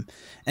on him,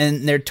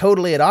 and they're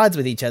totally at odds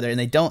with each other,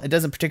 and it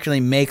doesn't particularly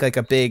make like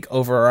a big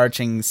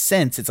overarching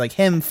sense. It's like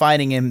him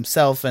fighting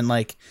himself and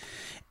like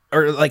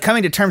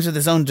coming to terms with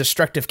his own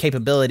destructive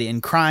capability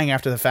and crying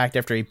after the fact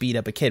after he beat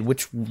up a kid,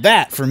 which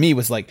that for me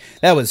was like,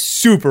 that was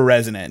super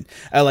resonant.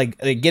 Like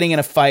getting in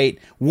a fight,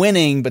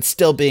 winning, but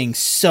still being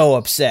so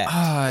upset.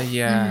 I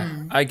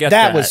get that.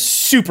 That was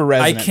super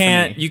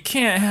resonant. You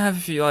can't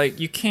have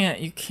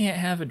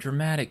a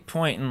dramatic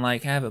point and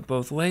like have it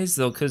both ways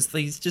though, because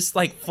he's just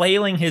like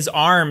flailing his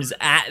arms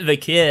at the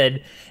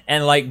kid,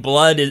 and like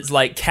blood is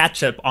like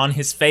ketchup on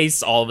his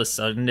face all of a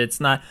sudden.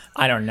 It's not.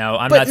 I don't know.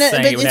 I'm not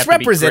saying it would it's have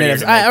representative.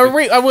 To be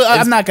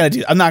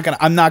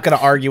I'm not gonna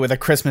argue with a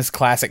Christmas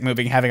classic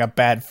movie having a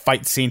bad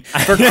fight scene.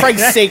 For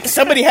Christ's sake,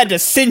 somebody had to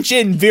cinch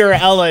in Vera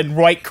Ella in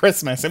White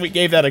Christmas, and we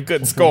gave that a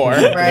good score.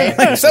 Right?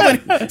 Like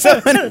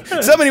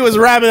somebody was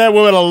wrapping that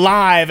woman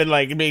alive and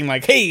like being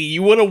like, "Hey,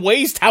 you want a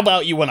waist? How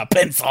about you want a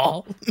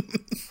pencil?"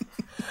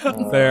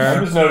 Fair.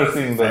 I'm just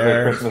noticing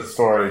the Christmas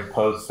Story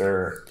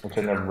poster, which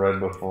I never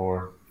read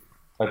before.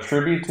 A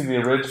tribute to the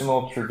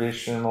original,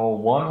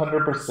 traditional,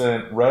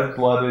 100%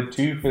 red-blooded,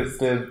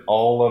 two-fisted,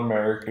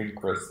 all-American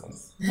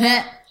Christmas.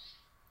 Yeah,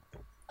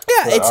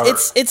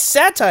 it's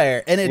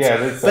satire, and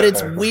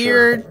it's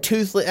weird,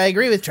 toothless. I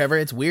agree with Trevor.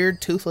 It's weird,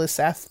 toothless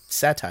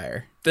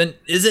satire. Then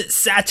is it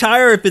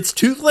satire if it's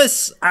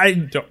toothless? I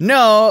don't.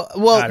 No,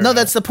 know.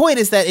 That's the point.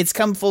 Is that it's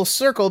come full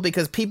circle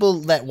because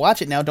people that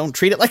watch it now don't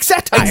treat it like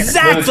satire.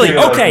 Exactly.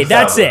 Okay,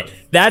 that's it.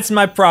 That's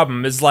my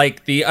problem. Is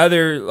like the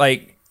other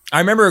like. I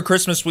remember a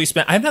Christmas we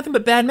spent. I have nothing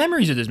but bad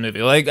memories of this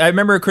movie. Like I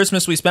remember a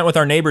Christmas we spent with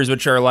our neighbors,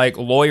 which are like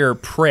lawyer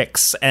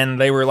pricks, and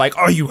they were like,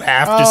 "Oh, you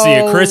have to see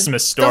A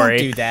Christmas Story."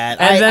 Don't do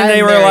that. And then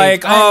they were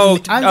like,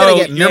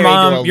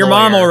 your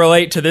mom will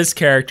relate to this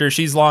character.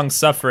 She's long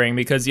suffering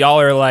because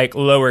y'all are like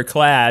lower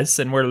class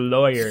and we're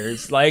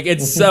lawyers." Like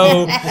it's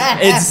so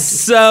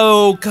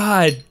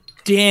god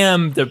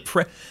damn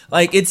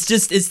it's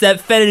that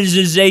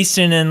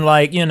fetishization and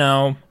like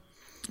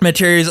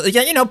materials.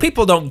 Yeah,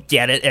 people don't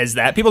get it as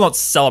that. People don't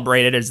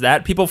celebrate it as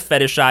that. People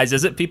fetishize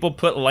as it. People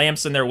put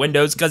lamps in their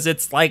windows because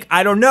it's like,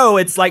 I don't know,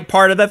 it's like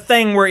part of the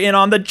thing we're in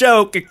on the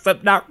joke,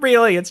 except not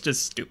really. It's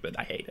just stupid.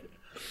 I hate it.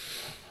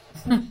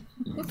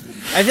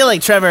 I feel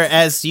like Trevor,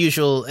 as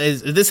usual,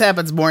 this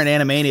happens more in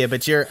Animania,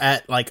 but you're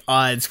at like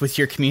odds with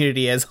your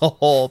community as a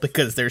whole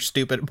because they're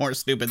more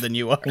stupid than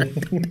you are.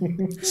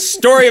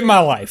 Story of my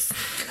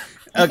life.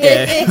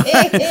 Okay.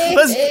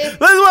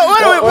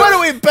 Why don't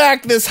we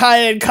back this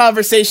high-end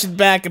conversation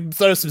back and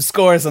throw some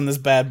scores on this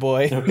bad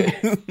boy?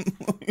 Okay.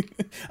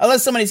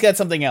 Unless somebody's got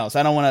something else.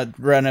 I don't want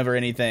to run over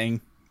anything.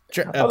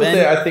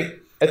 I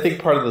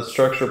think part of the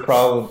structure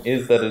problem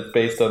is that it's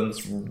based on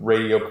this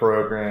radio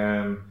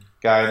program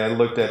guy, and I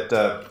looked at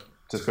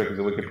just quickly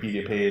the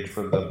Wikipedia page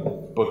for the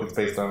book it's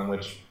based on,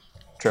 which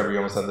Trevor, you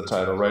almost had the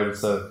title, right?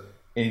 It's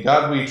In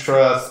God We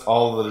Trust,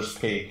 all others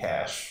pay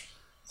cash.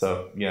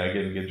 So,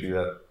 again, it gives you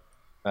that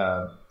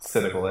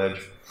cynical edge.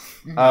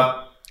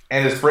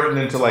 And it's written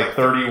into like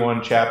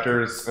 31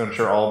 chapters. I'm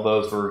sure all of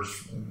those were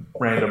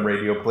random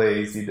radio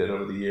plays he did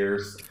over the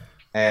years.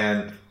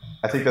 And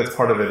I think that's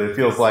part of it. It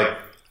feels like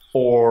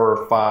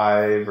 4,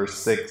 5, or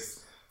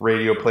 6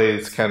 radio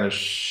plays kind of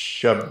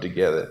shoved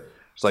together.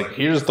 It's like,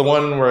 here's the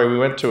one where we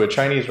went to a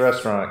Chinese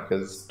restaurant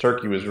because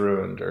turkey was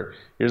ruined, or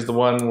here's the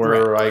one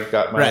where I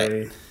got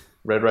my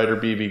Red Ryder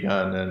BB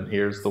gun, and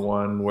here's the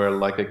one where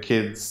like a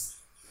kid's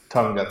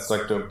tongue got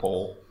stuck to a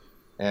pole,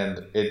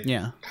 and it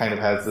kind of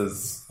has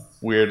this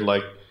weird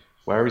like,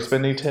 why are we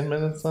spending 10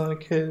 minutes on a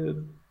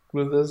kid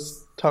with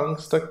his tongue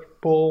stuck to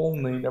a pole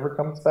and he never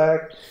comes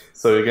back?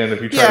 So again,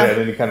 if you try to add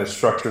any kind of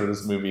structure to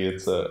this movie,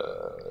 it's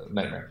a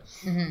nightmare.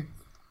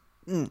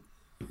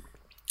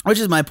 Which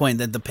is my point,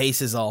 that the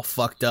pace is all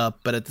fucked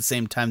up, but at the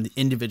same time, the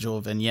individual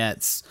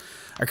vignettes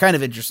are kind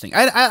of interesting.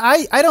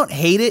 I don't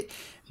hate it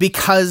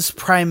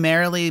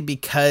primarily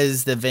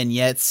because the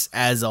vignettes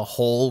as a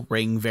whole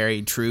ring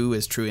very true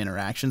as true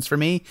interactions for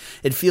me.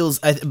 It feels,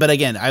 but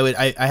again,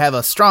 I have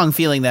a strong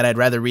feeling that I'd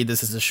rather read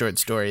this as a short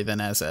story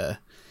than as a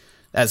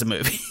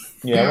movie.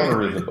 Yeah, I want to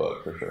read the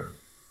book for sure.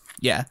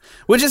 Yeah,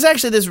 which is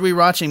actually, this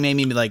rewatching made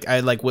me like, I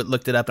like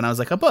looked it up and I was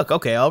like, a book,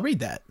 okay, I'll read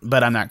that,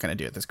 but I'm not going to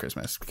do it this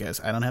Christmas because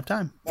I don't have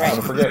time.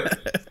 Don't forget.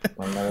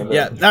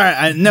 Yeah, all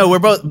right. No, we're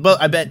both.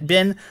 I bet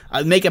Ben,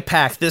 I'll make a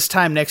pact this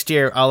time next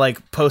year. I'll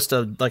like post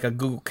a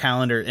Google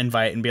Calendar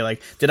invite and be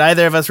like, did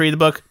either of us read the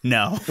book?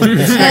 No.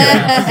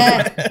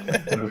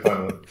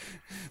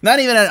 Not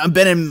even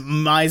Ben and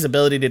Mai's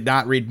ability to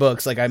not read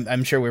books. Like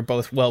I'm sure we're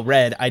both well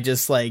read. I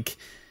just like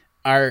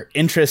our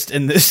interest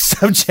in this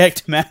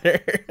subject matter.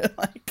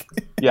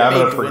 Yeah, I'm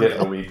gonna forget in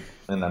a week,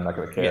 and I'm not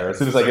gonna care. As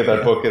soon as I get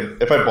that book, and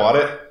if I bought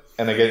it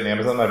and I get it on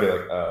Amazon, I'd be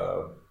like,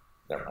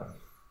 never mind.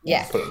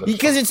 Yeah,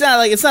 because it's not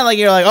like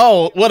you're like,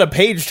 oh, what a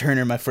page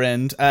turner, my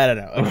friend. I don't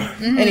know.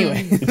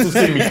 Anyway, it's just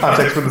giving me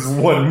context for this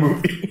one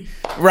movie.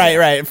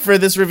 Right. For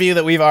this review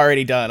that we've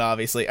already done,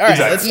 obviously. All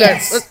right,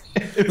 exactly.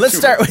 let's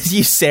start with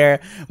you, Sarah.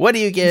 What do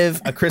you give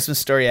A Christmas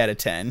Story out of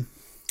 10?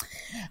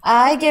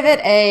 I give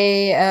it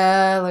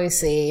a, let me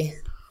see.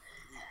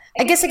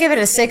 I guess I give it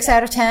a 6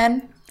 out of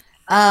 10.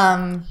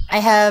 I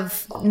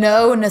have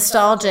no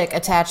nostalgic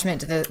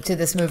attachment to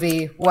this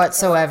movie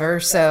whatsoever,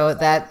 so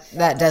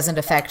that doesn't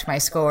affect my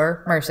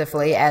score,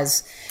 mercifully,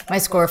 as my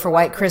score for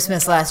White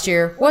Christmas last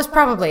year was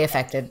probably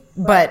affected.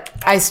 But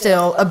I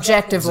still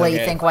objectively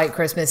think White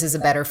Christmas is a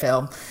better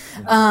film.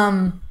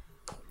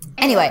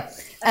 Anyway,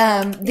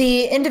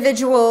 the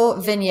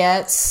individual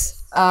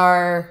vignettes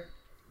are,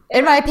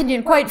 in my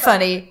opinion, quite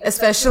funny,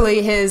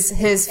 especially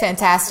his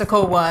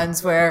fantastical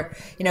ones where,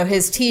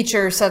 his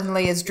teacher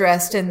suddenly is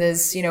dressed in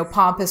this,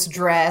 pompous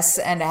dress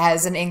and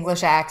has an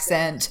English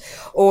accent,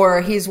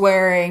 or he's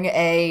wearing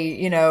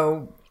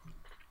a,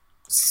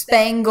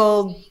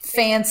 spangled,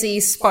 fancy,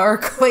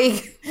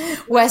 sparkly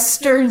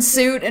Western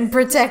suit and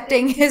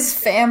protecting his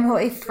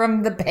family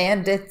from the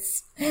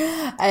bandits.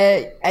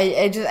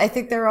 I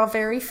think they're all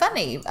very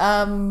funny.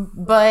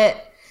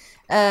 But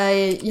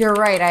you're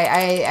right.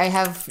 I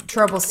have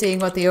trouble seeing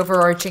what the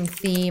overarching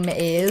theme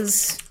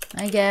is,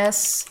 I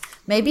guess.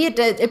 Maybe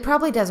it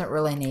probably doesn't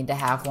really need to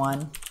have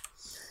one,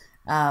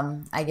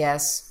 I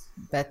guess.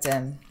 But,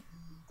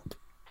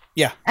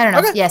 yeah. I don't know.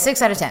 Okay. Yeah,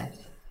 6 out of 10.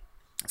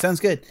 Sounds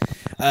good.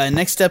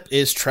 Next up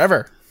is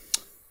Trevor.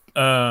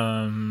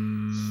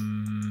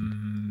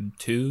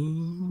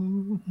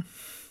 2.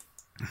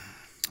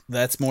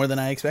 That's more than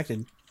I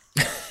expected.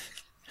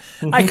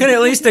 I could at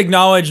least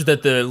acknowledge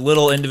that the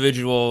little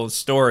individual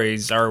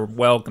stories are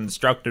well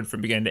constructed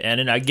from beginning to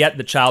end, and I get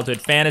the childhood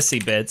fantasy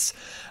bits.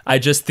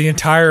 The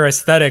entire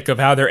aesthetic of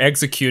how they're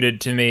executed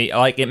to me,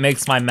 like, it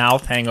makes my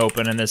mouth hang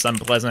open in this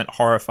unpleasant,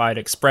 horrified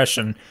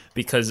expression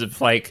because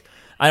of, like,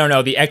 I don't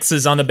know, the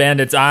X's on the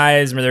bandits'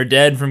 eyes where they're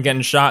dead from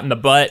getting shot in the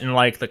butt, and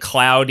like the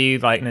cloudy,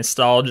 like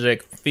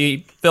nostalgic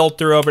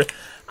filter over it.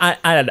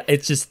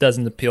 It just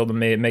doesn't appeal to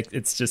me.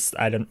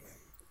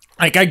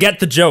 I get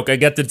the joke. I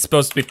get that it's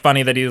supposed to be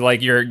funny that he's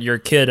like you're a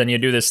kid and you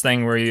do this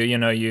thing where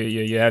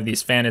you have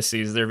these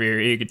fantasies. They're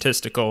very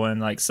egotistical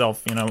and like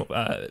self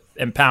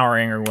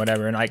empowering or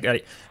whatever. And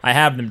I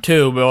have them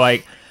too, but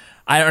like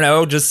I don't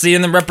know, just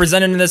seeing them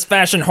represented in this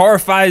fashion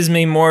horrifies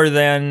me more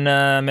than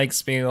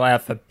makes me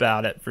laugh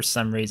about it for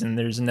some reason.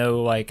 There's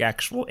no like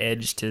actual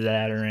edge to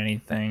that or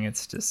anything.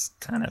 It's just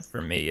kind of,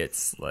 for me,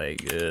 it's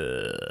like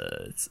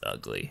it's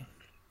ugly.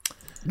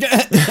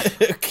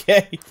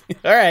 Okay.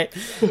 All right.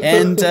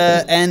 And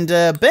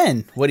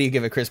Ben, what do you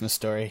give A Christmas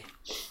Story?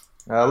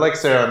 Like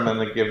Sarah, I'm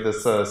going to give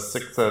this a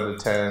 6 out of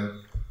 10.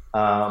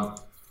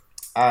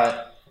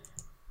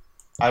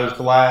 I was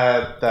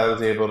glad that I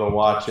was able to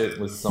watch it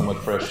with somewhat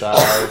fresh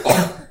eyes.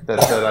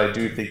 That said, I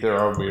do think there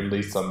are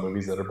weirdly some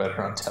movies that are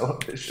better on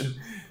television.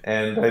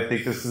 And I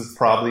think this is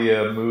probably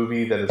a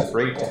movie that is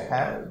great to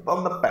have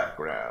on the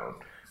background,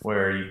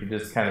 where you can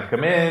just kind of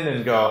come in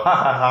and go, ha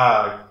ha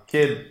ha,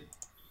 kid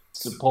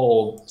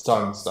pole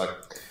tongue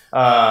stuck.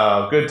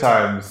 Good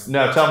times.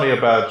 Now tell me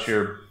about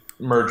your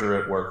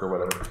merger at work or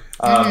whatever.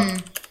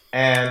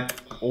 And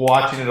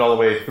watching it all the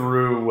way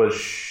through was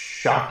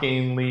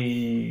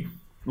shockingly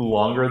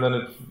longer than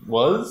it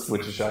was,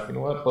 which is shocking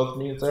to what both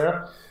me and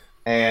Sarah.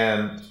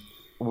 And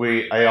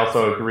I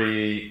also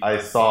agree, I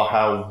saw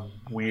how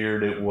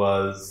weird it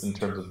was in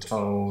terms of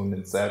tone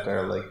and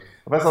satire. Like,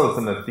 if I saw this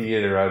in the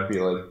theater, I'd be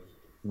like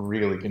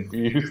really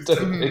confused. I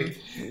think.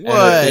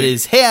 What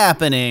is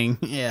happening?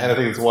 Yeah, and I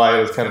think it's why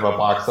it was kind of a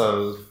box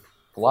office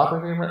flop. I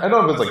don't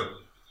know if it's like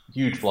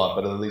huge flop,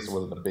 but at least it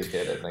wasn't a big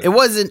hit. I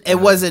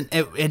think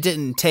it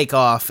didn't take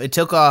off. It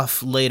took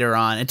off later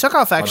on. It took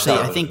off actually,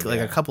 I think,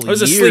 like a couple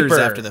of years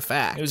after the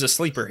fact. It was a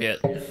sleeper hit.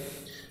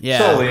 Yeah,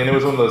 totally. And it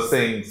was one of those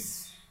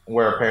things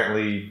where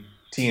apparently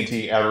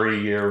TNT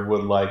every year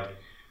would like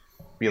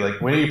be like,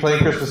 when are you playing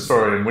Christmas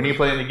Story and when are you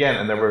playing it again?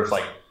 And then we're just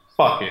like,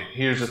 fuck it,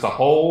 here's just a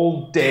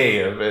whole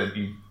day of it,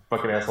 you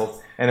fucking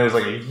assholes. And it was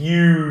like a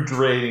huge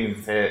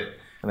ratings hit.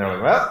 And they were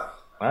like, well,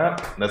 all right,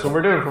 that's what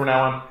we're doing from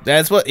now on.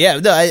 That's what. Yeah,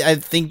 no, I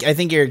think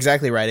you're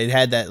exactly right. It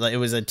had that. Like, it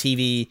was a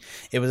TV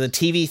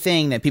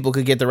thing that people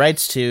could get the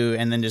rights to,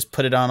 and then just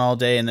put it on all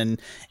day, and then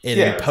in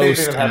the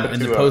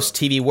post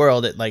TV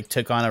world, it like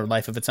took on a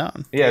life of its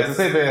own. Yeah, it's the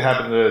same thing that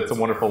happened to It's a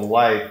Wonderful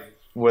Life,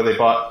 where they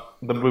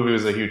bought the movie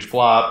was a huge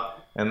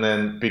flop, and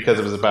then because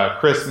it was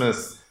about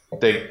Christmas,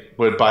 they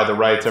would buy the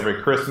rights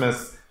every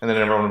Christmas, and then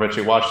everyone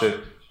eventually watched it.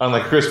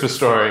 Unlike Christmas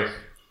Story,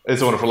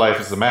 It's a Wonderful Life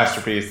is a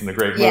masterpiece and a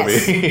great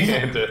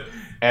movie.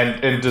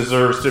 And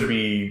deserves to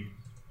be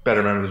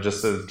better remembered than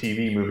just a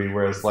TV movie,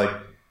 whereas like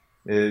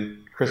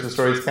Christmas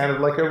Story is kind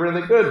of like a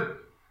really good,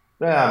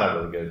 not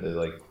really good, but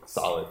like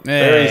solid,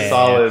 very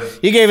solid.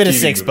 You gave it a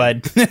TV 6, movie.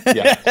 bud.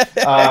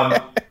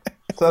 Yeah.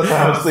 So that's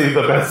obviously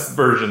the best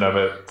version of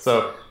it.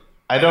 So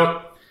I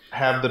don't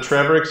have the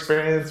Trevor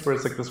experience where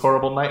it's like this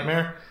horrible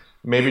nightmare.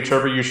 Maybe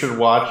Trevor, you should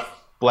watch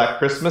Black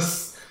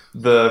Christmas,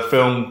 the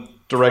film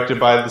directed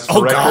by this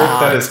director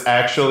that is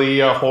actually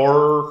a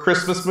horror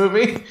Christmas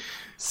movie.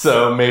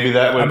 So maybe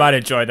that would... I might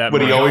enjoy that what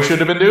more. he always should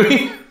have been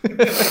doing.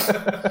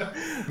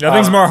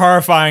 Nothing's more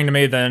horrifying to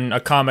me than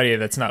a comedy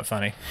that's not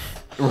funny.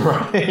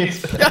 Right.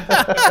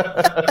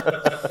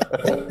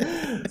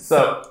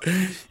 So...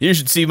 You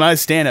should see my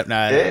stand-up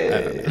now.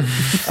 and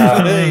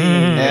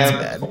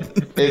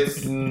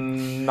it's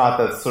not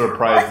that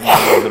surprising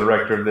that the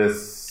director of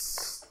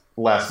this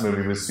last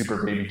movie was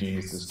Super Baby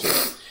Geniuses too.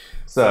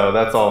 So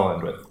that's all I'll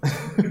end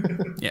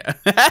with. Yeah.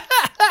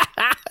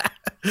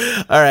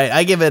 All right,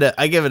 I give it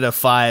a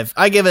 5.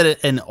 I give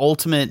it an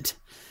ultimate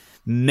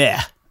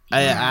meh.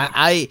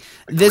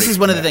 This is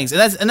one of the things,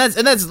 and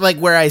that's like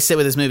where I sit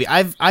with this movie.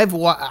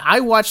 I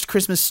watched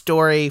Christmas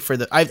Story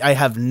I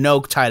have no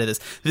tie to this.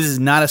 This is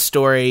not a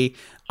story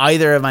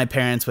either of my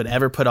parents would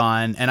ever put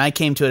on, and I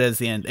came to it as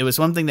the end. It was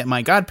one thing that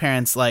my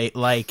godparents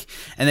like,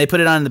 and they put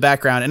it on in the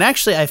background. And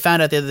actually, I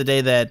found out the other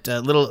day that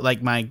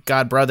my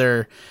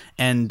godbrother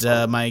and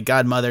my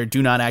godmother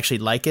do not actually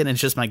like it, and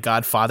it's just my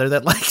godfather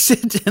that likes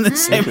it in the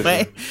same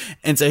way.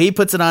 And so he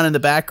puts it on in the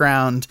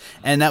background,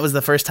 and that was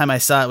the first time I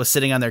saw it. Was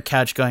sitting on their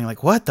couch going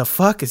like, "What the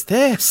fuck is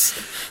this?"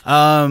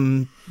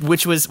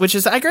 Which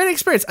is a great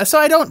experience. So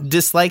I don't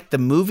dislike the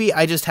movie.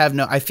 I just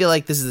I feel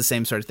like this is the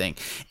same sort of thing.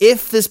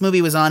 If this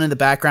movie was on in the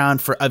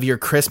background of your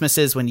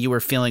Christmases when you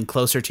were feeling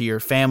closer to your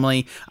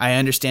family, I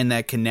understand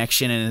that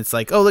connection. And it's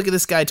like, oh, look at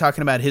this guy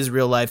talking about his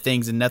real life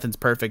things and nothing's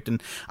perfect.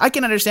 And I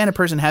can understand a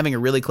person having a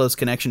really close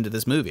connection to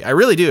this movie. I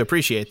really do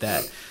appreciate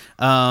that.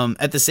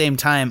 At the same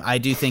time, I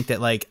do think that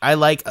like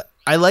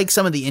I like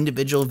some of the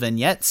individual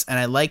vignettes, and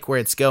I like where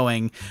it's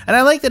going, and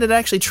I like that it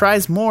actually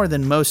tries more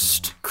than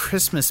most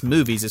Christmas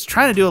movies. It's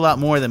trying to do a lot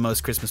more than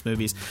most Christmas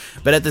movies,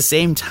 but at the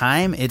same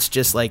time, it's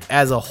just like,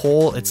 as a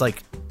whole, it's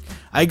like,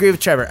 I agree with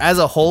Trevor. As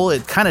a whole,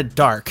 it's kind of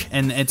dark,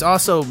 and it's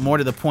also more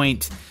to the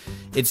point.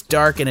 It's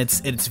dark in its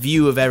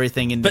view of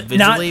everything individually,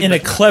 but not in a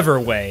clever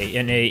way,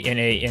 in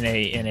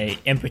a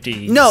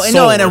empty. No, in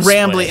a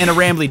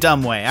rambly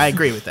dumb way. I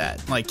agree with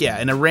that. Like, yeah,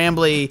 in a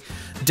rambly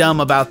dumb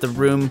about the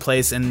room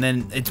place, and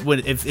then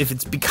if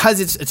it's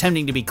because it's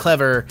attempting to be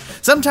clever.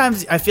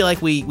 Sometimes I feel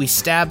like we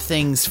stab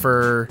things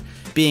for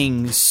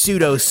being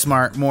pseudo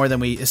smart more than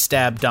we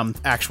stab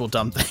actual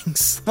dumb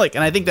things. Like,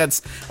 and I think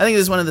this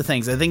is one of the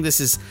things. I think this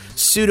is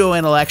pseudo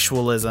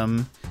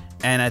intellectualism,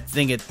 and I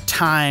think at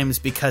times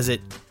because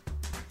it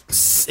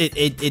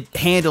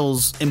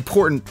handles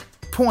important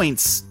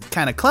points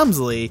kind of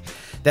clumsily,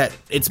 that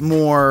it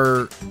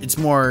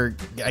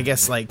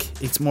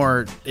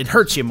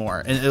hurts you more,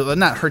 and it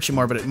not hurts you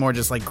more, but it more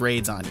just like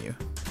grades on you,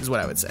 is what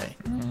I would say.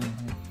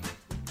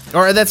 Mm-hmm.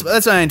 Or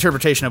that's my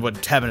interpretation of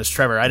what happened to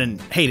Trevor. I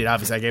didn't hate it,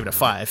 obviously. I gave it a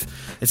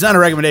 5. It's not a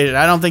recommendation.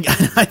 I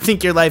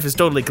think your life is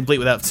totally complete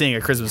without seeing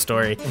A Christmas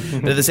Story.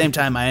 But at the same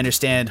time, I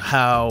understand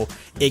how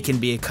it can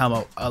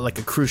become a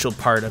crucial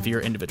part of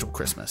your individual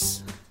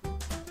Christmas.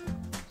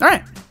 All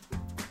right.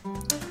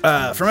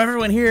 From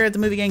everyone here at the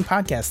Movie Gang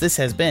Podcast, this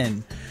has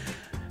been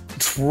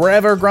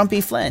Trevor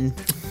Grumpy Flynn.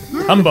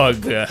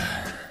 Humbug.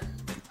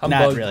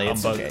 Not really.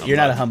 It's okay. You're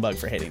not a humbug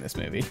for hating this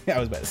movie. I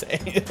was about to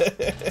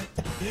say.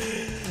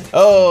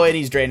 Oh, and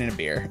he's draining a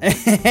beer.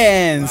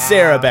 And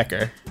Sarah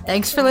Becker.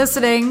 Thanks for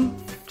listening.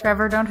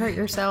 Trevor, don't hurt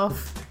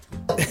yourself.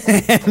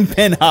 And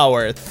Ben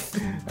Howarth.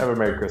 Have a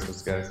Merry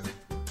Christmas, guys.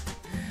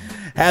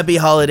 Happy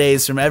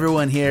holidays from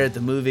everyone here at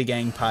the Movie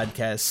Gang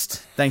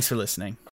Podcast. Thanks for listening.